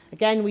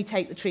 Again, we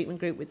take the treatment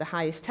group with the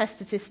highest test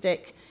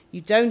statistic.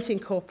 You don't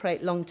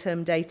incorporate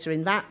long-term data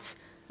in that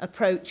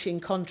approach in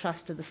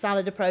contrast to the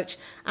Stallard approach,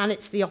 and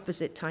it's the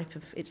opposite type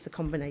of, it's the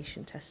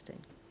combination testing.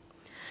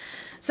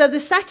 So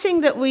the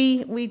setting that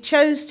we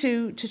chose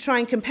to try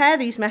and compare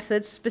these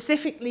methods,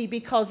 specifically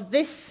because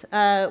this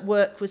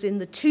work was in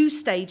the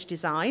two-stage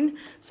design,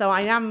 so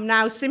I am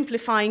now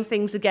simplifying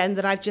things again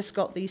that I've just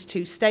got these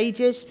 2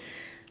 stages.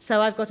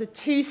 So I've got a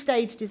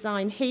 2-stage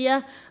design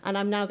here, and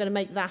I'm now going to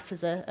make that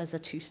as a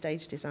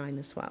 2-stage design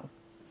as well.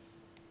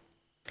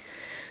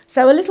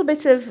 So a little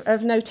bit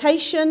of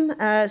notation.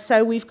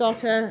 So we've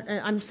got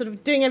I'm sort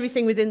of doing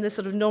everything within the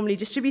sort of normally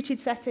distributed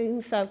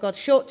setting. So I've got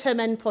short-term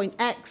endpoint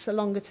X, a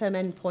longer-term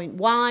endpoint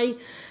Y,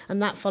 and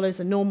that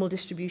follows a normal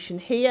distribution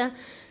here.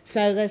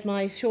 So there's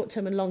my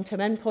short-term and long-term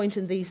endpoint,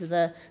 and these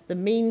are the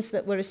means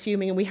that we're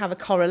assuming, and we have a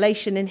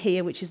correlation in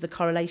here, which is the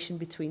correlation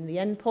between the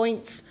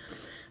endpoints.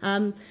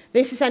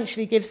 This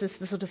essentially gives us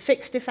the sort of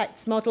fixed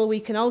effects model. We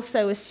can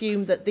also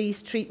assume that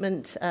these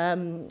treatment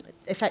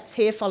effects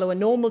here follow a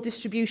normal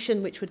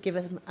distribution, which would give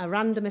us a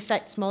random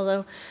effects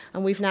model.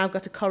 And we've now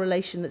got a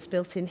correlation that's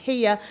built in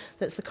here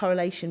that's the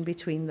correlation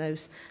between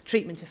those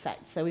treatment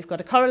effects. So we've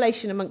got a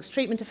correlation amongst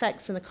treatment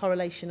effects and a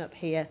correlation up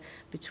here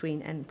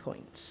between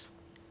endpoints.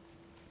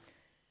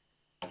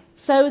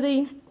 So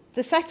the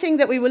setting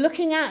that we were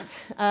looking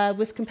at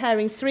was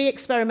comparing 3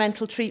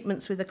 experimental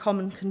treatments with a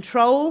common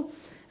control.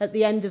 At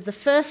the end of the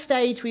first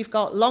stage, we've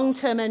got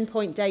long-term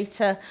endpoint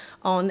data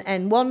on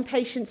N1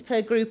 patients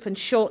per group and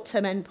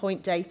short-term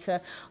endpoint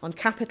data on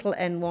capital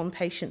N1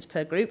 patients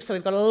per group. So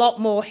we've got a lot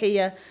more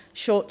here,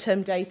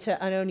 short-term data,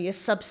 and only a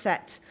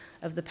subset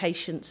of the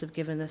patients have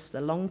given us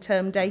the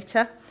long-term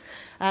data.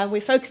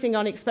 We're focusing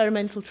on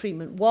experimental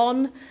treatment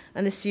 1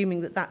 and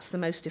assuming that that's the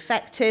most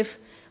effective,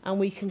 and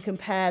we can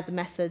compare the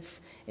methods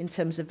in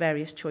terms of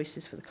various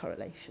choices for the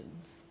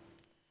correlations.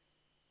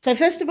 So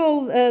first of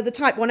all, the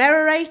type 1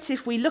 error rate,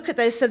 if we look at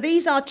those, so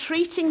these are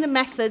treating the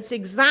methods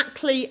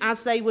exactly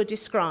as they were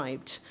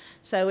described.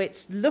 So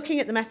it's looking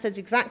at the methods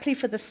exactly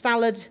for the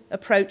Stallard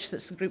approach,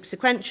 that's the group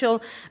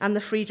sequential, and the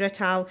Frieder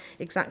et al.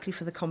 Exactly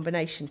for the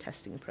combination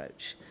testing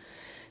approach.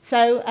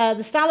 So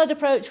the Stallard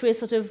approach, we're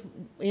sort of,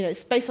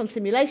 it's based on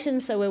simulation,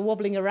 so we're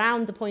wobbling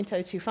around the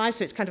 0.025,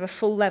 so it's kind of a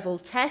full level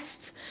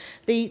test.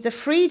 The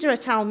Frieder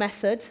et al.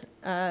 Method,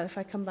 if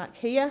I come back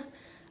here,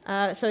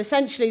 so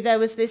essentially there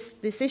was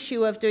this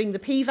issue of doing the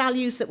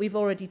p-values that we've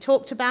already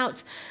talked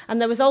about,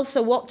 and there was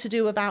also what to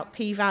do about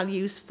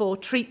p-values for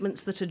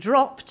treatments that are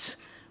dropped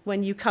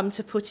when you come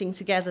to putting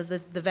together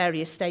the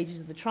various stages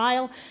of the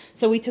trial.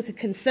 So we took a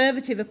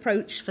conservative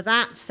approach for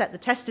that, set the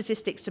test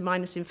statistics to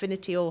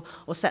 -infinity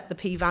or set the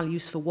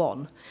p-values for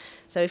 1.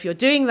 So if you're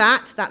doing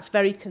that, that's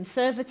very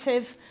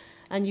conservative,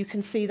 and you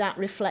can see that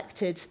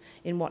reflected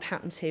in what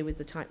happens here with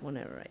the type 1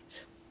 error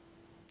rate.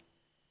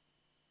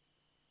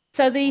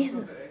 So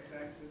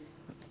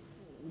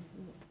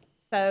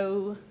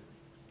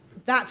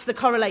that's the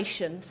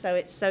correlation.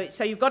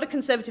 So you've got a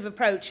conservative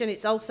approach, and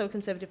it's also a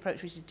conservative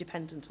approach which is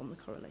dependent on the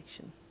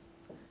correlation.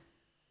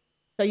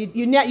 So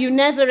you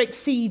never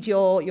exceed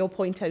your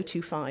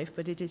 0.025,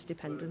 but it is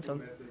dependent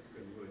on.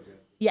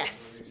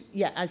 Yes,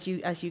 yeah, as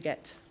you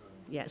get,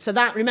 yeah. So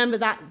remember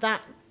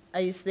that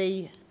is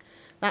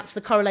that's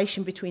the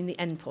correlation between the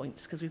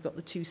endpoints, because we've got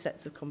the 2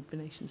 sets of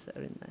combinations that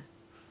are in there.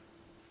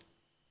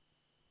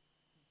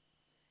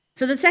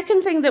 So the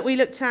second thing that we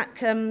looked at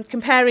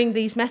comparing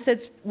these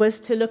methods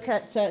was to look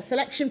at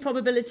selection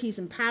probabilities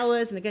and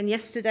powers. And again,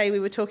 yesterday we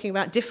were talking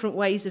about different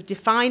ways of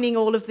defining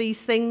all of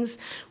these things.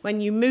 When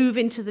you move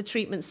into the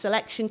treatment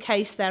selection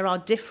case, there are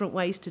different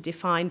ways to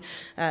define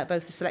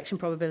both the selection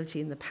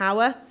probability and the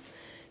power.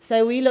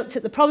 So we looked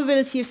at the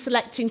probability of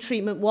selecting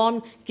treatment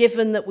 1,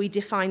 given that we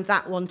defined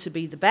that one to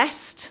be the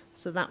best.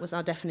 So that was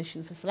our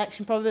definition for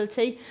selection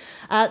probability.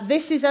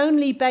 This is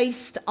only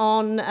based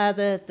on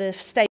the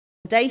state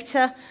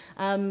data,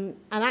 and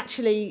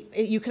actually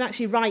you can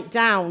actually write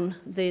down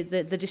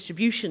the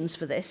distributions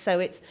for this, so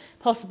it's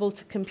possible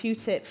to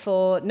compute it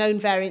for known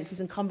variances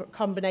and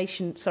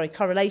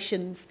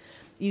correlations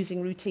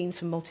using routines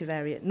from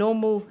multivariate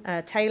normal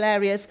tail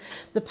areas.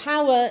 The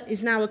power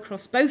is now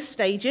across both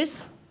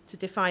stages to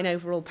define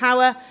overall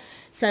power.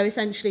 So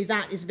essentially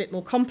that is a bit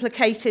more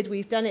complicated.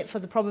 We've done it for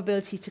the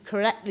probability to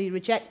correctly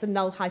reject the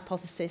null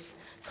hypothesis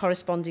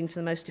corresponding to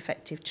the most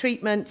effective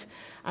treatment.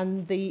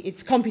 And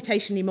it's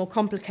computationally more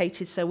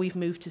complicated, so we've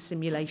moved to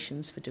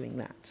simulations for doing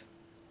that.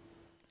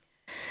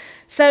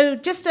 So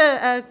just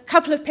a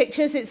couple of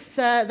pictures.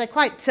 They're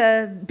quite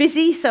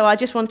busy, so I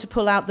just want to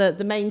pull out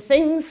the main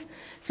things.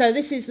 So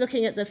this is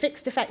looking at the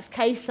fixed effects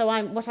case. So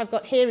what I've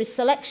got here is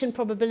selection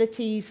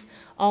probabilities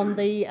on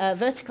the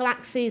vertical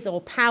axis,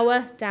 or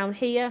power down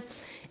here.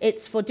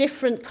 It's for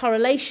different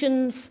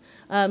correlations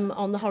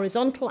on the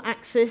horizontal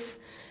axis.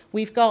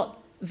 We've got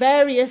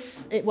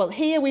various,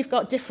 here we've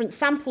got different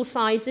sample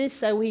sizes,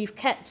 so we've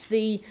kept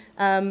the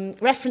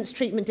reference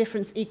treatment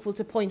difference equal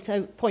to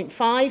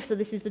 0.5, so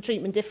this is the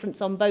treatment difference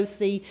on both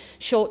the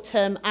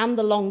short-term and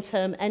the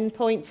long-term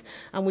endpoint,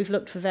 and we've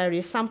looked for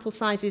various sample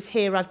sizes.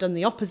 Here I've done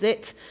the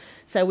opposite,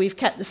 so we've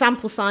kept the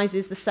sample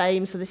sizes the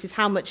same, so this is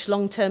how much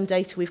long-term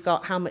data we've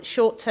got, how much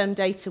short-term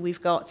data we've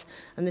got,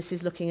 and this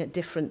is looking at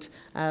different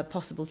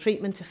possible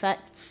treatment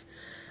effects.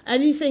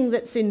 Anything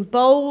that's in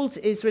bold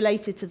is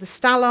related to the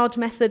Stallard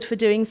method for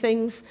doing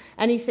things.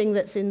 Anything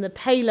that's in the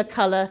paler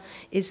colour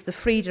is the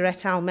Frieder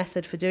et al.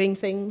 Method for doing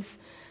things.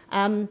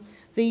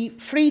 The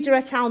Frieder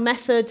et al.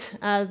 Method,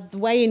 the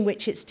way in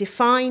which it's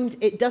defined,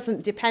 it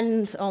doesn't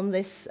depend on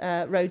this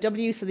row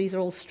W, so these are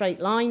all straight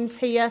lines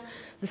here.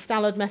 The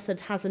Stallard method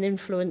has an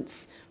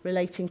influence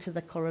relating to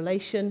the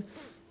correlation.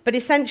 But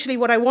essentially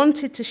what I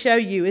wanted to show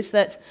you is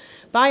that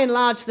by and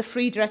large the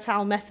Frieder et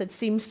al. Method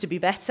seems to be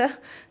better.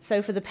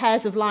 So for the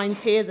pairs of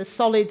lines here, the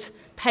solid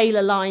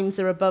paler lines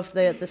are above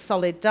the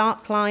solid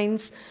dark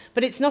lines.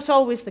 But it's not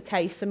always the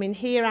case. I mean,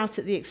 here out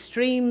at the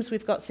extremes,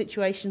 we've got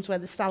situations where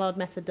the Stallard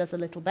method does a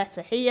little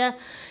better here.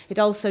 It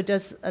also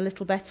does a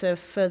little better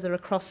further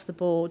across the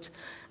board.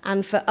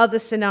 And for other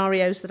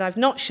scenarios that I've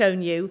not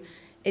shown you,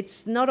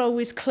 it's not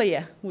always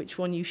clear which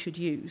one you should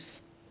use.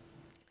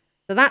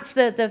 So that's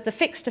the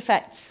fixed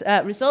effects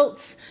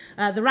results.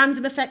 The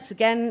random effects,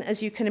 again,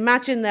 as you can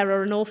imagine, there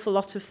are an awful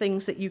lot of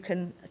things that you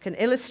can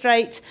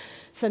illustrate.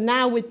 So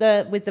now with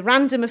the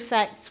random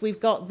effects, we've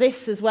got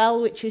this as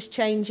well, which is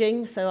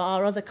changing, so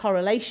our other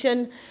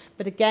correlation.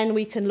 But again,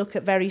 we can look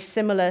at very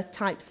similar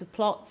types of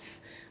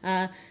plots.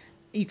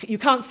 You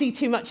can't see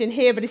too much in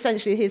here, but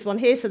essentially here's one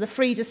here. So the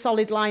Frieder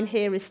solid line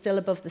here is still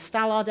above the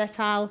Stallard et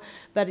al.,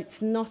 but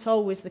it's not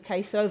always the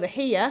case. Over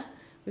here,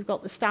 we've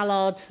got the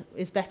Stallard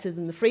is better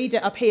than the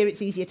Frieder. Up here,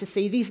 it's easier to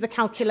see. These are the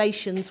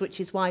calculations, which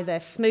is why they're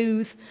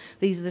smooth.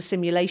 These are the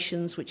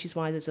simulations, which is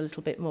why there's a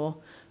little bit more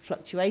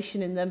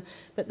fluctuation in them.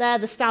 But there,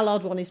 the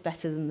Stallard one is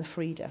better than the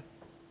Frieder.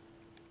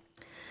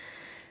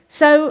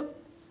 So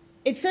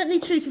it's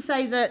certainly true to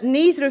say that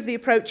neither of the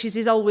approaches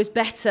is always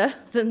better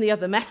than the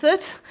other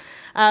method.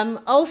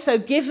 Also,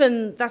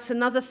 given that's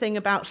another thing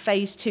about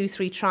phase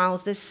 2-3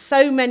 trials, there's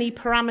so many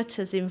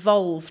parameters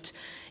involved.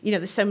 You know,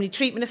 there's so many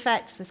treatment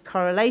effects, there's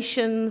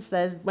correlations,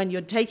 there's when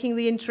you're taking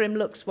the interim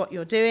looks, what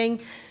you're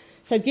doing.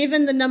 So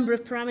given the number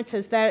of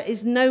parameters, there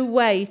is no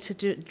way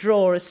to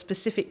draw a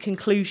specific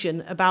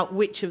conclusion about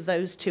which of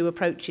those two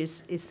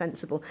approaches is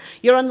sensible.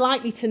 You're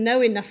unlikely to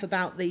know enough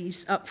about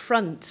these up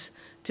front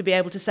to be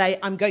able to say,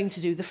 I'm going to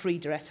do the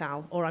Frieder et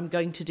al. Or I'm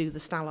going to do the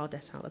Stallard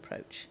et al.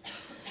 Approach.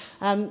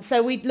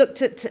 So we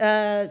looked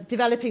at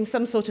developing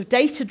some sort of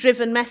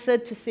data-driven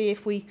method to see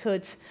if we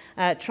could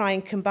try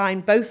and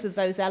combine both of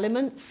those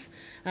elements.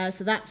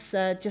 So that's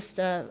just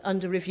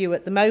under review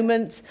at the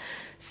moment.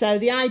 So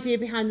the idea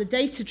behind the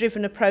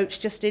data-driven approach,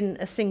 just in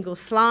a single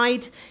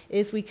slide,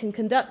 is we can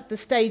conduct the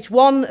stage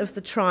 1 of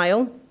the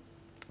trial.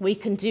 We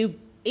can do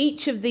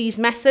each of these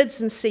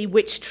methods and see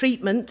which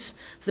treatment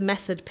the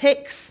method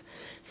picks.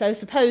 So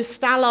suppose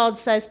Stallard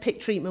says pick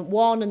treatment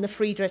 1 and the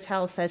Frieder et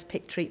al. Says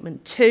pick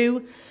treatment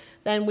 2.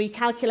 Then we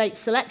calculate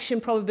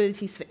selection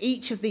probabilities for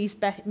each of these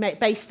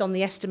based on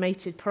the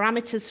estimated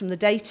parameters from the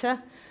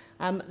data.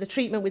 The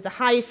treatment with the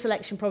highest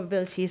selection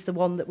probability is the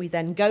one that we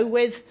then go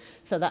with.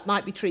 So that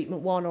might be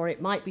treatment 1 or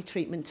it might be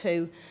treatment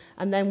 2.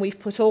 And then we've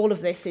put all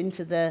of this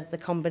into the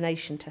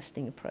combination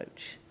testing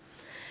approach.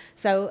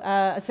 So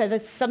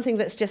that's something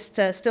that's just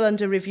still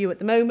under review at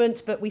the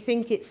moment, but we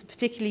think it's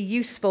particularly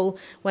useful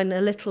when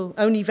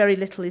only very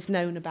little is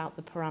known about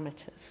the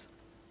parameters.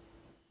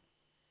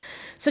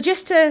 So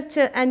just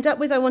to end up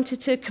with, I wanted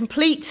to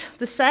complete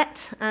the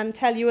set and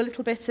tell you a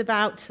little bit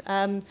about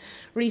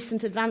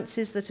recent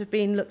advances that have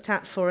been looked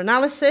at for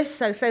analysis.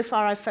 So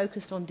far I've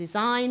focused on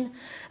design.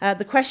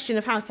 The question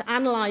of how to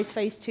analyse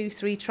phase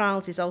 2-3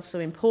 trials is also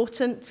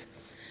important.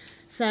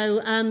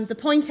 So the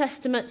point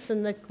estimates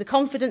and the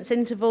confidence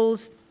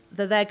intervals,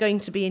 they're going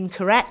to be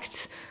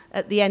incorrect.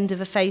 at the end of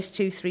a phase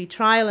 2-3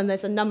 trial, and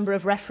there's a number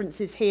of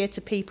references here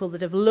to people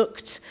that have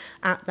looked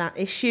at that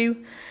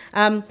issue.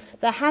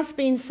 There has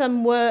been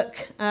some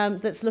work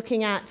that's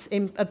looking at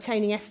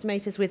obtaining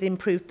estimators with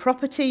improved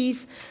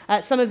properties.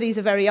 Some of these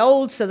are very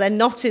old, so they're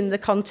not in the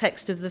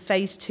context of the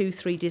phase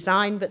 2-3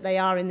 design, but they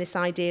are in this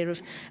idea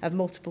of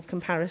multiple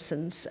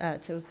comparisons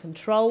to a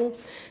control.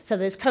 So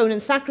there's Cohn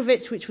and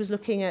Sakrovich, which was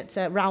looking at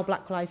RAL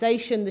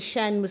blackalization. The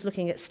Shen was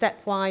looking at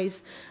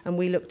stepwise, and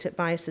we looked at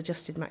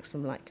bias-adjusted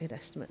maximum likelihood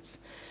estimates.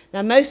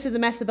 Now, most of the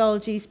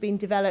methodology has been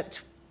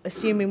developed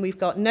assuming we've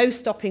got no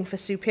stopping for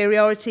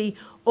superiority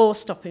or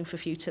stopping for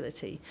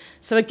futility.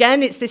 So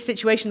again, it's this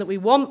situation that we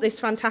want this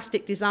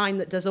fantastic design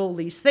that does all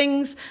these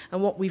things,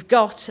 and what we've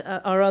got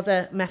are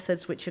other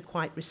methods which are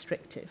quite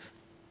restrictive.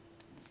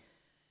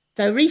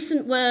 So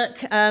recent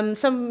work, there's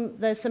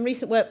some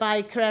recent work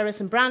by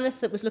Carreras and Braniff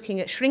that was looking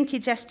at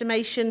shrinkage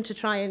estimation to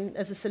try and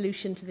as a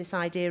solution to this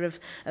idea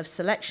of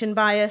selection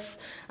bias,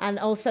 and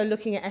also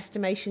looking at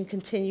estimation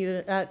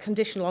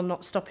conditional on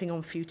not stopping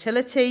on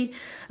futility.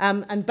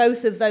 And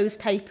both of those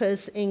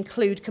papers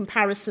include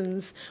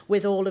comparisons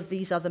with all of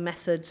these other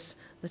methods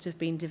that have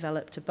been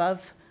developed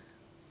above.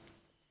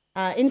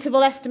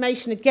 Interval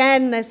estimation,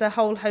 again, there's a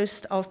whole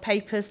host of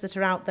papers that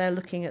are out there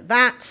looking at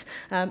that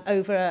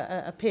over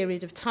a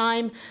period of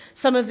time.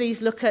 Some of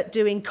these look at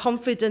doing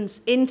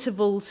confidence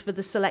intervals for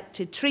the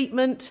selected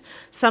treatment.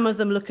 Some of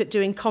them look at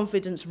doing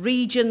confidence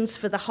regions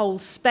for the whole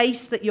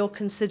space that you're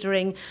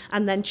considering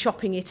and then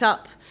chopping it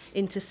up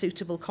into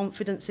suitable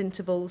confidence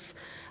intervals.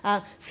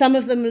 Some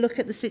of them look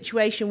at the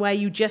situation where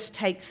you just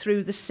take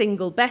through the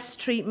single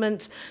best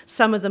treatment.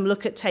 Some of them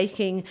look at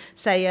taking,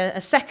 say, a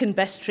second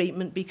best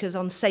treatment because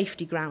on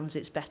safety grounds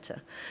it's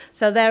better.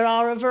 So there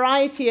are a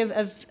variety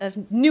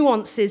of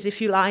nuances, if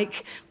you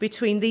like,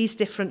 between these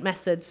different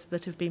methods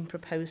that have been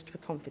proposed for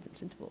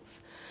confidence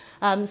intervals.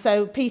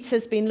 So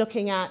Peter's been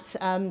looking at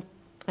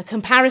a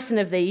comparison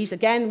of these,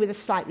 again with a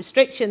slight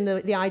restriction,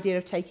 the idea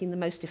of taking the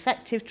most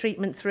effective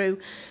treatment through,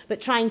 but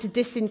trying to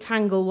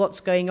disentangle what's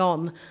going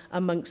on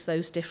amongst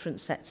those different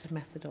sets of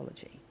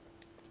methodology.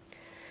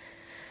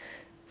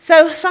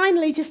 So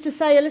finally, just to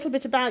say a little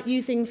bit about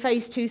using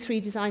phase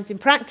 2-3 designs in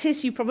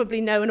practice. You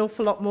probably know an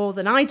awful lot more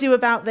than I do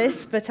about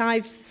this, but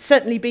I've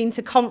certainly been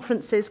to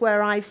conferences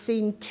where I've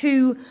seen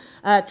two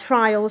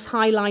trials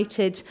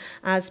highlighted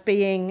as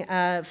being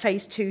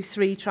phase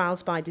 2-3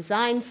 trials by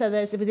design. So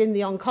there's within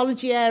the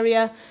oncology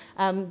area,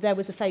 there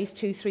was a phase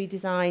 2-3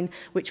 design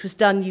which was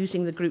done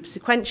using the group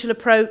sequential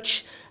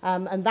approach,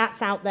 and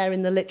that's out there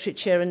in the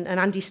literature, and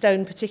Andy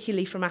Stone,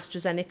 particularly from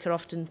AstraZeneca,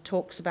 often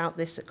talks about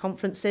this at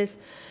conferences.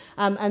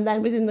 And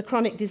then within the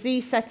chronic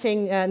disease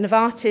setting,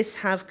 Novartis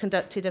have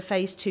conducted a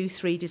phase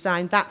 2-3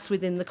 design. That's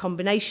within the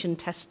combination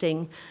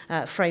testing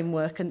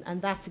framework,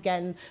 and that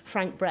again,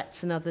 Frank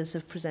Bretz and others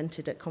have presented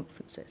at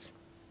conferences.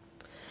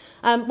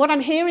 What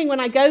I'm hearing when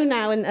I go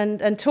now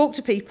and talk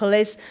to people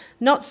is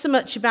not so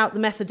much about the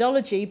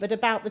methodology, but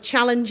about the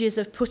challenges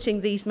of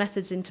putting these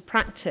methods into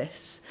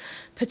practice,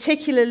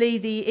 particularly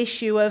the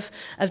issue of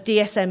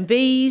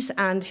DSMBs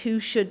and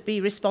who should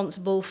be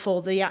responsible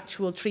for the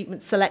actual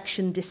treatment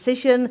selection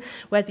decision,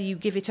 whether you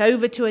give it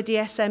over to a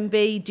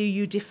DSMB, do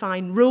you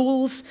define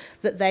rules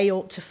that they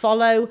ought to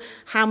follow,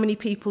 how many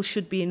people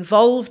should be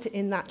involved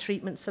in that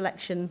treatment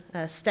selection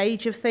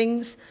stage of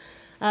things.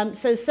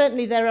 So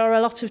certainly there are a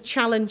lot of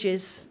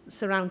challenges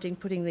surrounding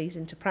putting these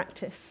into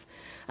practice.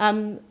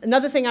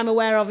 Another thing I'm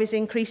aware of is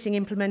increasing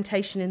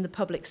implementation in the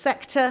public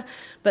sector,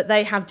 but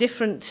they have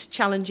different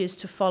challenges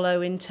to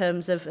follow in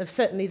terms of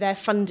certainly their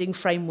funding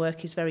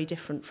framework is very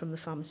different from the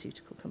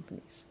pharmaceutical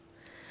companies.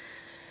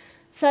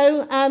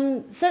 So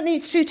certainly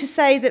it's true to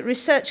say that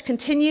research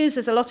continues.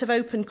 There's a lot of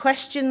open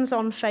questions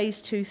on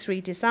phase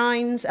 2-3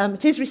 designs.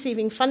 It is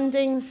receiving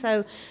funding,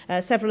 so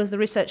several of the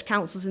research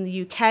councils in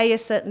the UK are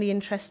certainly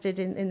interested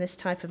in this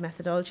type of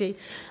methodology.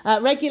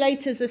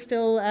 Regulators are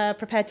still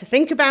prepared to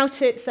think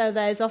about it, so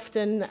there's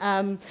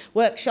often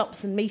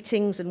workshops and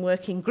meetings and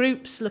working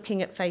groups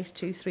looking at phase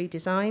 2-3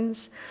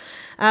 designs.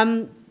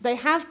 They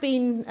have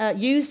been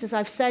used, as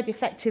I've said,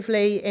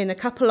 effectively in a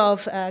couple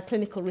of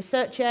clinical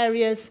research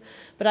areas,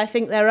 but I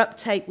think their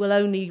uptake will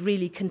only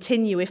really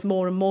continue if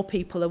more and more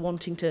people are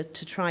wanting to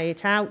try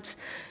it out.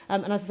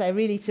 And as I say,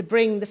 really to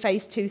bring the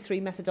phase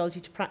 2-3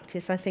 methodology to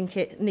practice, I think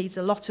it needs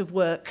a lot of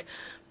work,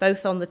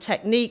 both on the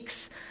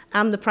techniques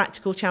and the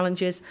practical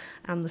challenges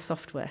and the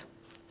software.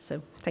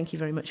 So thank you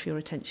very much for your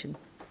attention.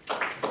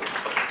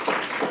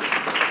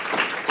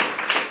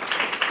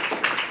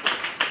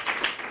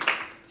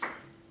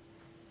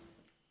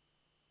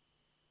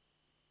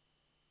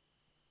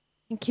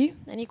 Thank you.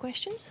 Any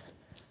questions?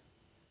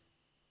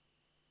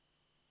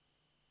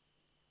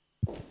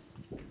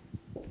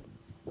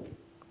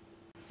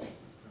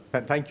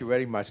 Thank you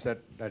very much.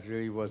 That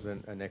really was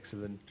an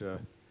excellent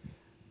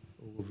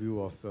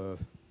overview of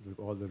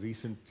all the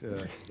recent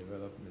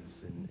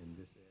developments in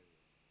this area.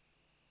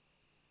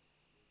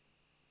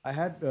 I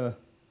had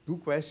two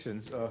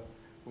questions.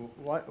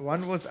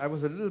 One was I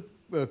was a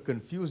little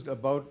confused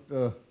about,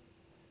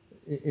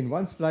 in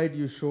one slide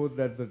you showed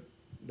that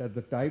that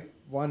the type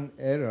 1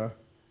 error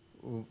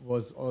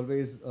was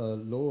always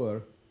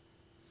lower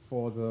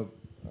for the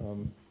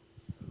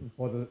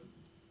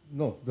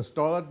the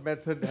Stollard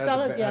method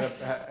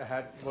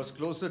was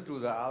closer to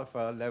the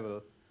alpha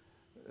level.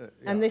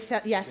 And this,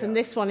 and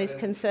this one is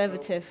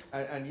conservative. So,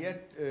 and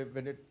yet,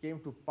 when it came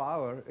to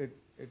power,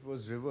 it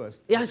was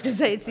reversed. Yeah, I was going to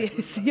say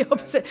it's the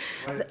opposite.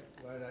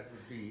 Why that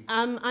would be?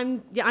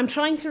 I'm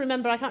trying to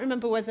remember. I can't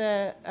remember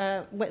whether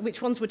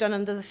which ones were done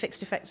under the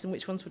fixed effects and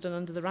which ones were done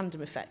under the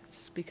random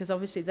effects, because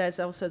obviously there's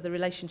also the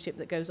relationship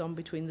that goes on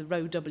between the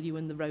row W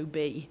and the row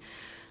B,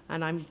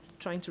 and I'm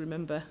trying to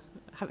remember,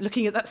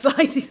 looking at that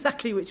slide,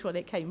 exactly which one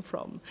it came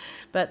from.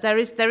 But there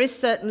is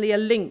certainly a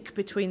link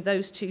between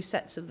those two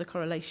sets of the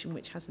correlation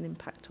which has an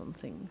impact on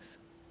things.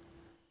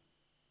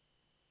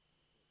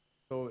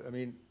 So, I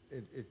mean,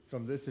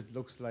 from this it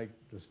looks like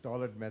the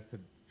Stollard method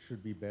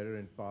should be better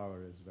in power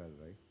as well,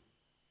 right?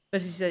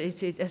 But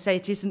I say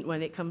it isn't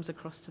when it comes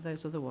across to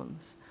those other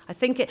ones. I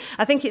think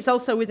it's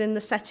also within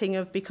the setting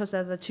of, because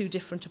they're the two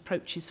different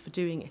approaches for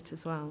doing it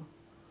as well.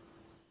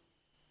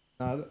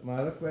 Now, my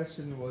other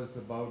question was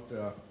about,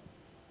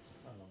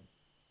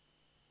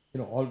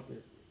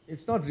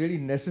 it's not really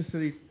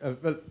necessary.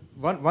 Well,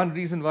 one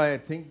reason why I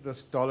think the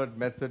Stollard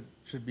method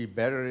should be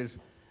better is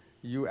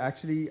you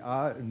actually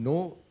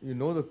know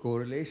the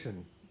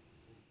correlation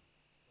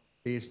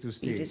stage to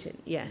stage.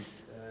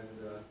 Yes.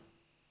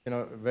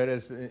 And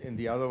whereas in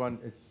the other one,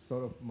 it's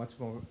sort of much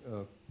more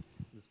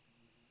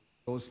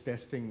close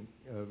testing,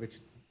 which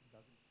doesn't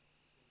take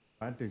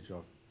advantage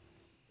of.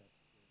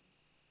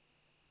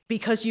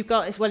 Because you've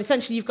got, well,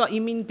 essentially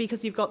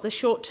because you've got the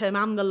short-term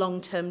and the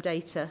long-term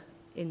data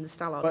in the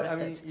Stallard method. But I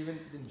mean, even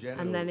in general,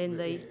 and then in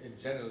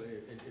general,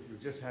 if you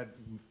just had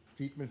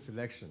treatment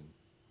selection,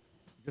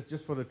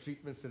 just for the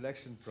treatment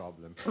selection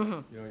problem,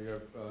 you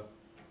have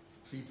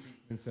 3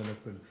 treatments and a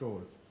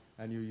control,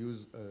 and you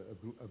use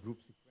a group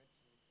sequential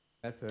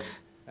method,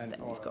 and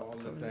all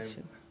the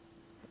time.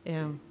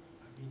 Yeah. I mean,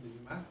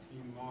 it must be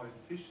more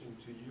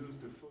efficient to use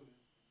the full.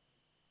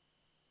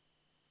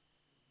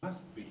 It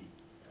must be.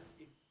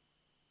 It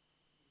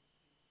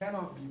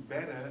cannot be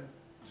better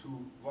to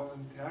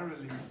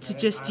voluntarily to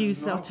just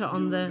use that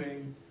on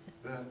the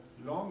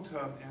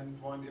long-term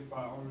endpoint if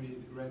I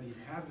already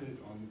have it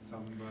on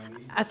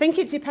somebody. I think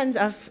it depends.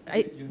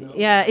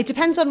 Yeah, it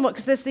depends on what,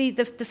 because there's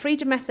the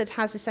freedom method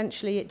has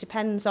essentially, it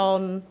depends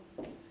on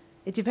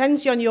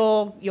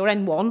your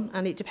N1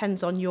 and it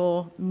depends on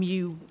your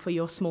mu for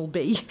your small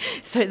b.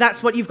 So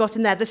that's what you've got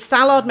in there. The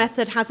Stallard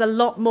method has a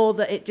lot more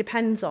that it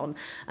depends on,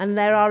 and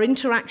there are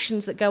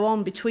interactions that go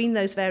on between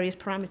those various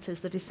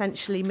parameters that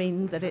essentially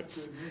mean that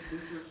it's.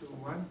 This was the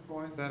one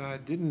point that I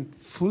didn't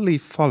fully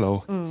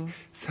follow.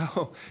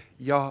 So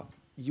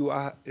you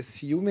are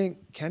assuming,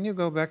 can you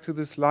go back to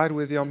the slide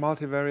with your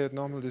multivariate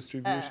normal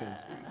distributions?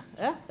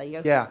 Yeah, there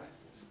you go. Yeah.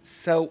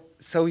 So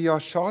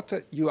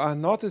you are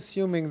not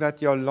assuming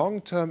that your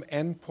long-term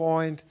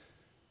endpoint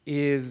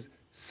is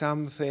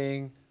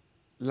something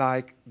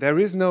like there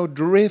is no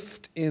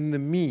drift in the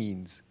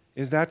means.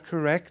 Is that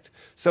correct?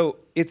 So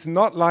it's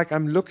not like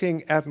I'm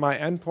looking at my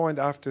endpoint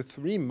after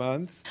 3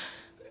 months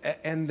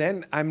and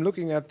then I'm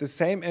looking at the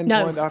same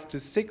endpoint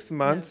after 6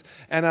 months,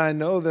 and I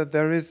know that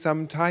there is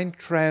some time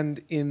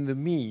trend in the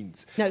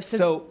means. No,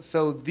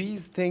 so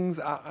these things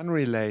are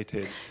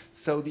unrelated.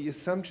 So the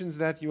assumptions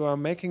that you are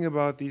making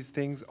about these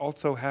things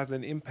also has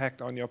an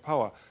impact on your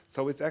power.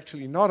 So it's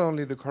actually not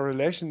only the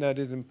correlation that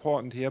is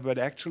important here, but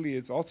actually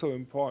it's also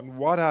important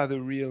what are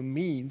the real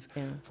means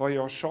for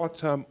your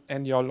short-term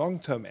and your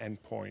long-term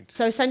endpoint.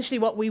 So essentially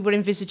what we were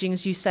envisaging,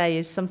 as you say,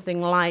 is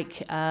something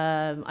like,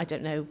 I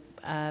don't know,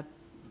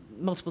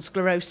 multiple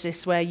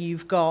sclerosis, where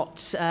you've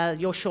got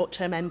your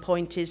short-term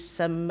endpoint is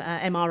some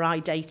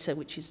MRI data,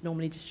 which is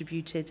normally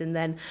distributed, and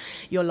then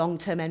your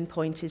long-term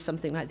endpoint is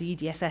something like the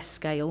EDSS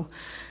scale.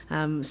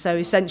 So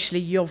essentially,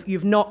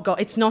 you've not got,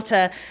 it's not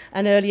an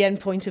early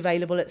endpoint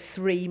available at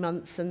 3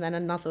 months and then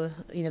another,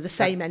 the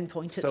same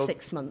endpoint at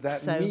 6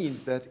 months. That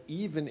means that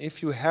even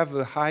if you have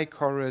a high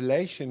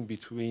correlation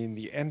between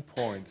the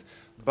endpoints,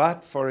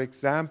 but for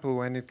example,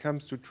 when it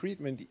comes to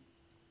treatment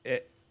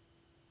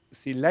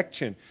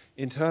selection,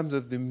 in terms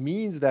of the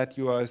means that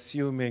you are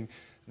assuming,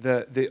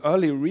 the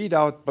early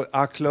readout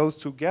are close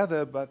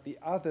together, but the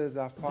others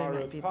are far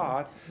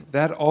apart,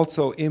 that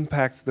also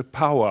impacts the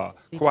power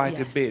quite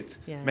a bit,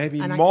 maybe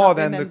and more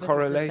than the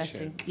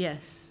correlation.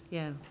 Yes,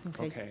 yeah,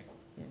 Okay.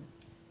 Yeah.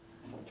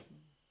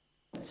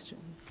 That's true.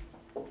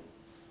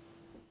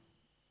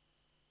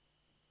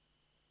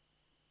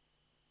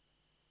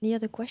 Any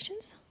other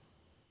questions?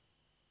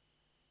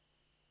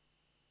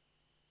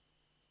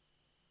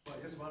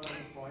 Just one other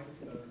point.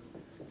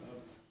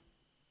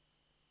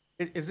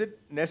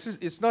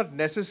 It's not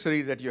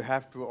necessary that you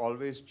have to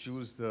always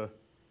choose the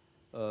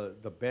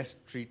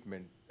best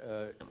treatment.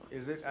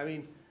 Is it? I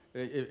mean,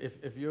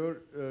 if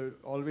you're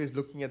always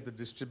looking at the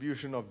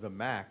distribution of the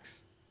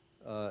max,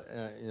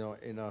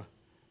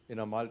 in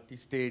a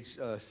multi-stage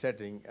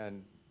setting,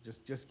 and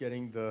just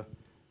getting the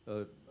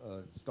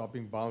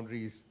stopping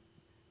boundaries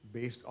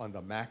based on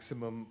the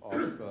maximum of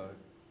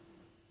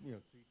 3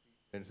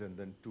 and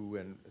then 2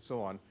 and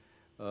so on,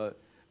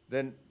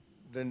 then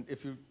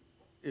if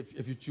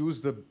you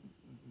choose the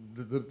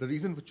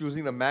reason for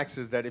choosing the max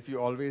is that if you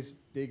always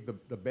take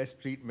the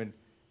best treatment,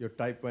 your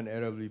type 1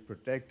 error will be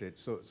protected.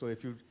 So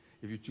if you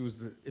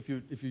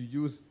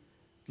use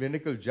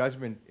clinical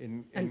judgment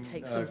in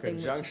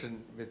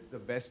conjunction with the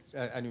best,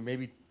 and you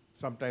maybe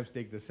sometimes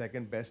take the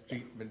second best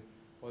treatment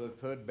or the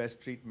third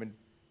best treatment,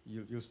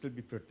 you'll still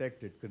be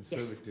protected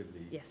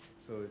conservatively. Yes.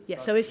 So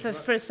so if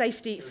for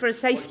a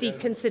safety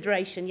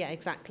consideration, yeah,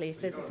 exactly.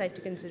 If there's a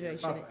safety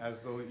consideration, it's not as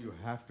though you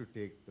have to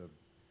take the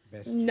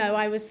best. No,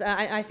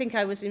 I think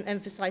I was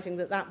emphasising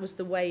that was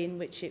the way in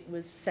which it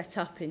was set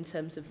up in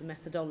terms of the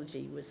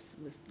methodology, was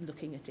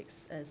looking at it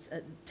as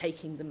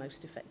taking the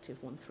most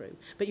effective one through.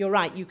 But you're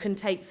right, you can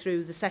take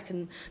through the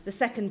second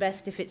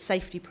best if its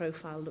safety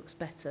profile looks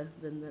better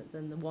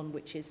than the one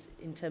which is,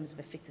 in terms of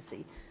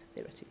efficacy,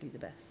 theoretically the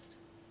best.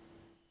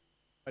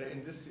 But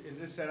in this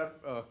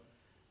setup,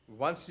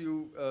 once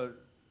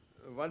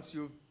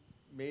you've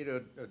made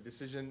a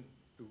decision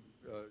to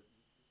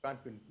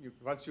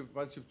once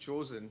you've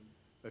chosen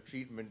a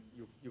treatment,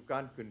 you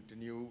can't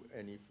continue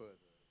any further.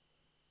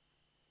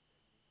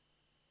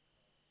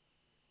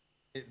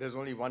 There's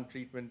only one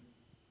treatment.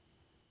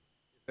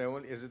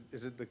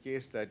 Is it the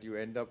case that you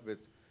end up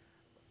with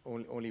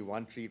only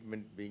one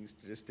treatment being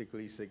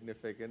statistically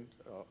significant,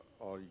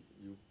 or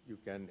you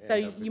can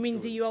end up with you mean,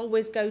 two? do you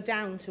always go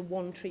down to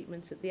one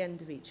treatment at the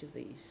end of each of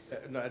these?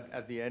 No,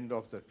 at the end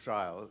of the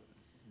trial,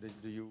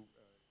 do you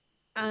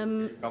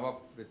come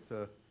up with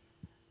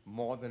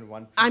more than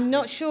one treatment? I'm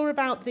not sure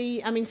about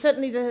I mean,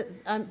 certainly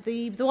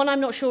the one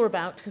I'm not sure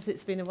about, because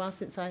it's been a while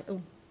since I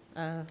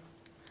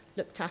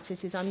looked at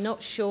it, is I'm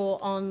not sure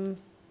on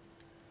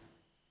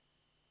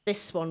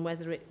this one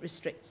whether it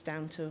restricts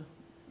down to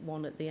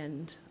one at the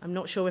end. I'm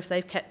not sure if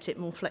they've kept it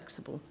more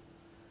flexible.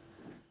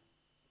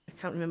 I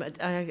can't remember.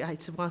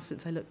 It's a while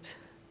since I looked.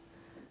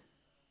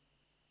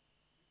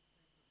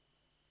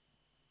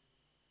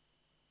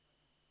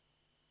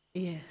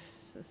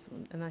 Yes, that's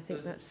one, and I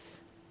think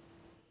that's.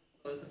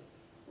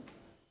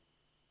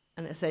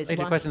 And it says.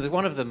 Questions. There's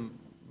one of the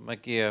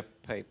McGeer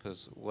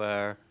papers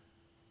where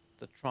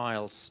the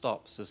trial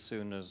stops as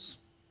soon as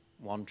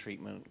one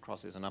treatment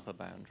crosses an upper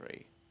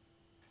boundary.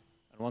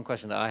 And one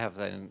question that I have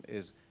then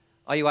is,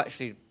 are you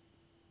actually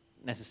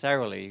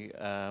necessarily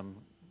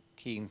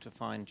keen to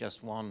find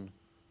just one?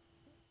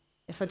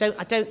 Yes, I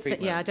don't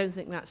think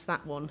that's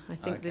that one. I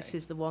think this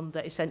is the one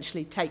that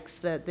essentially takes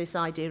this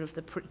idea of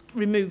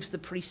removes the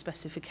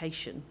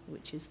pre-specification,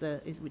 which is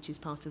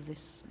part of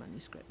this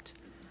manuscript.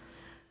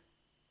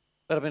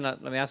 But I mean,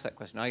 let me ask that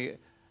question.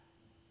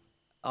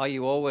 Are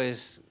you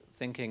always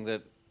thinking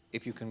that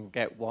if you can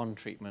get one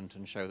treatment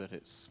and show that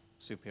it's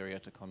superior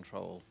to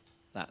control,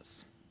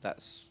 that's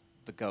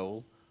the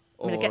goal?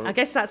 I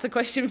guess that's a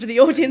question for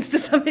the audience to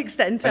some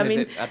extent. Is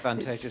it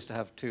advantageous to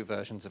have two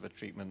versions of a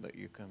treatment that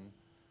you can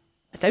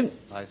I don't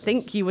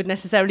think you would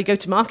necessarily go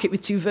to market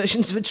with two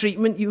versions of a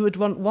treatment. You would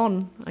want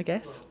one, I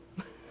guess.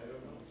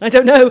 I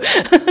don't know. I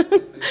think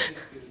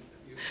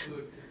you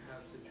could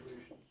have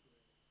situations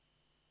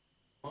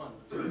where one,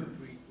 two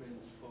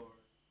treatments for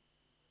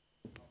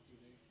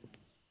populations.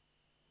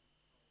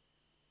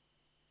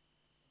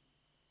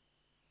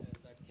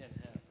 That can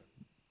happen.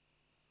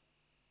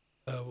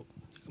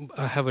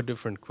 I have a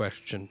different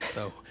question,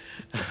 though.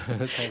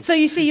 So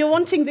you see, you're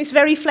wanting this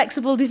very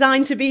flexible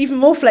design to be even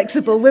more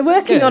flexible. We're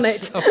working on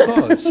it. Of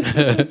course.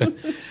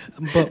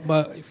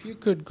 But if you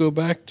could go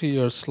back to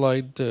your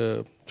slide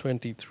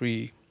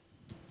 23.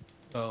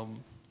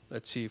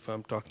 Let's see if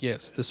I'm talking.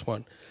 Yes, this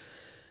one.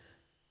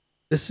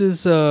 This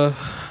is,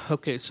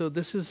 okay, so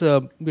this is,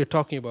 we're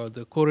talking about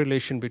the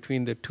correlation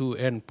between the two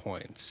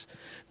endpoints.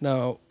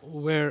 Now,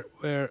 where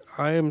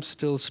I am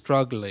still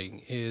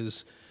struggling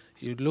is,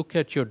 you look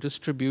at your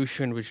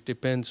distribution, which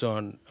depends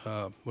on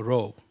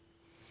rho.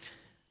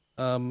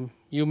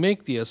 You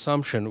make the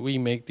assumption, we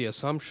make the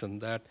assumption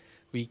that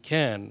we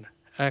can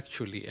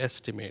actually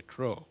estimate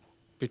rho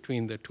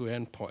between the two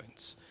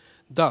endpoints.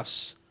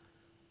 Thus,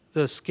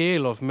 the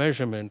scale of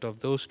measurement of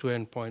those two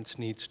endpoints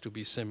needs to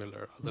be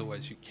similar,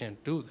 otherwise you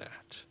can't do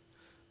that.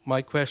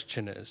 My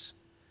question is,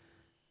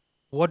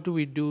 what do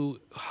we do,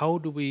 how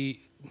do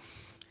we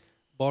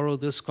borrow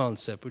this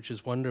concept, which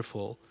is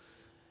wonderful,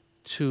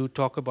 to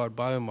talk about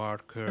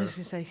biomarker. I was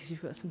going to say, because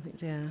you've got something,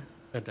 yeah.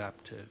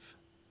 Adaptive.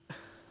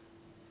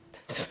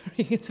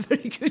 It's a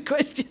very good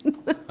question.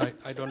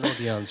 I don't know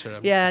the answer.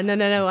 Yeah,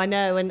 no, I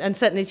know. And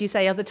certainly, as you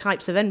say, other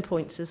types of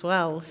endpoints as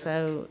well.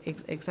 So,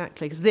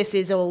 exactly, because this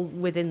is all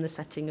within the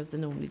setting of the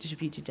normally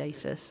distributed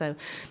data. So,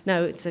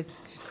 no, it's a good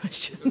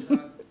question. Because you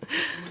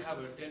have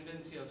a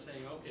tendency of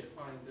saying, okay,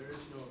 fine, there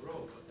is no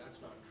rho, but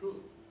that's not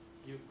true.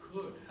 You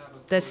could have a...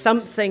 There's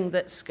something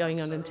that's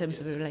going on in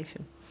terms of a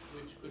relation.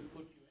 Which could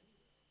put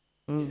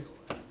you anywhere.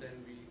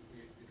 Then we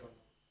don't know.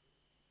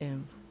 Yeah.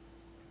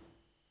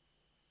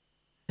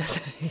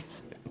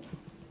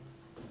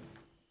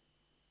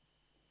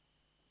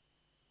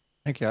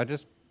 Thank you. I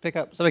just pick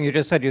up something you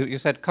just said. You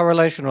said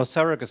correlation or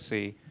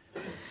surrogacy,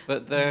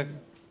 but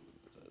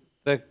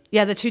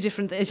Yeah, they're two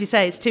different, as you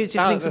say, it's two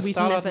different things that The we've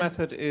Stallard never...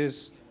 method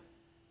is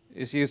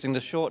using the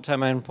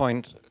short-term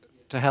endpoint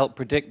to help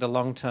predict the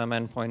long-term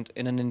endpoint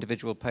in an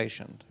individual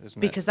patient, isn't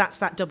it? Because that's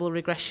that double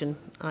regression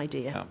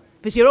idea. Yeah.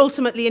 Because you're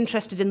ultimately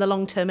interested in the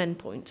long-term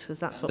endpoint, because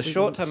that's what The we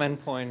short-term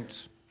want.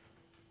 endpoint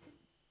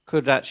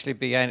could actually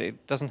be,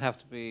 it doesn't have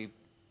to be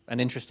an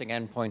interesting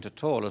endpoint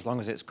at all, as long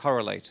as it's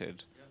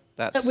correlated.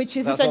 Which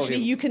is that's all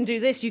essentially, you can do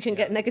this, you can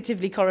get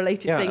negatively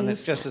correlated things. Yeah, and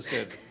it's just as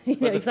good. Yeah,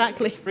 But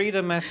exactly. The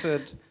Frida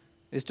method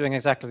is doing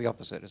exactly the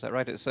opposite, is that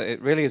right?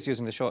 It really is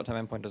using the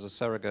short-term endpoint as a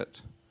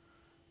surrogate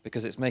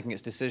because it's making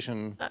its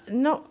decision...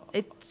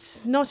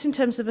 It's not in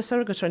terms of a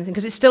surrogate or anything,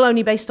 because it's still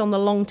only based on the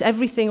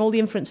everything, all the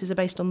inferences are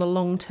based on the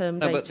long-term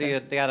data. No,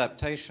 but the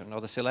adaptation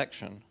or the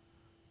selection...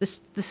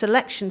 The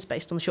selection's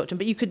based on the short term,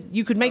 but you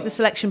could make the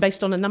selection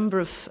based on a number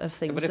of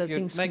things. Yeah, but so if you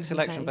things make can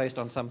selection compare. based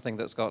on something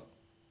that's got...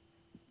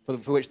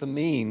 For which the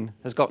mean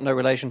has got no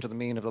relation to the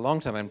mean of the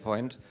long-term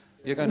endpoint,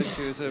 you're going to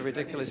choose a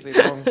ridiculously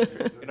long...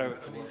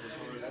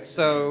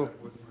 So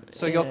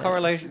your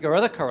correlation, your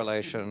other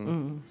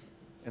correlation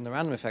in the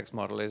random effects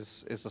model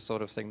is the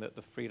sort of thing that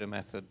the Frida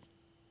method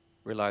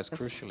relies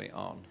crucially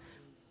on.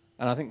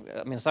 And I think,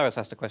 Cyrus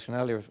asked a question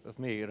earlier of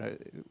me,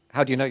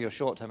 how do you know your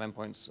short-term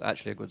endpoint's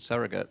actually a good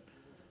surrogate?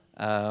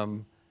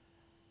 And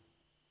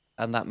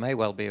that may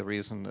well be a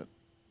reason that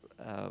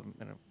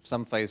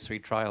some phase 3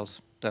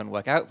 trials don't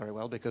work out very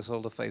well because all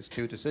the phase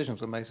 2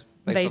 decisions were based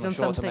on a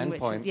short-term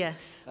endpoint.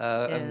 Yes.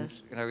 And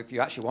if you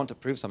actually want to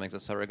prove something's a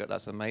surrogate,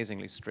 that's an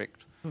amazingly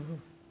strict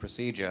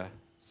procedure.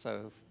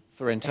 So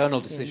for internal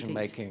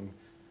decision-making,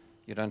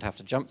 you don't have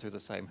to jump through the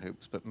same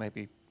hoops, but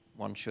maybe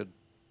one should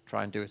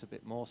try and do it a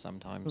bit more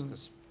sometimes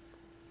because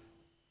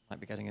might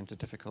be getting into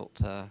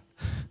difficult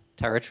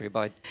territory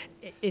by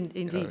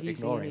Indeed, using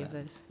ignoring any of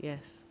that. those,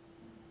 yes.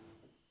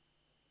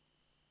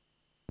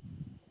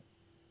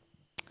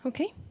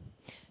 Okay.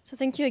 So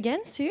thank you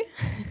again, Sue.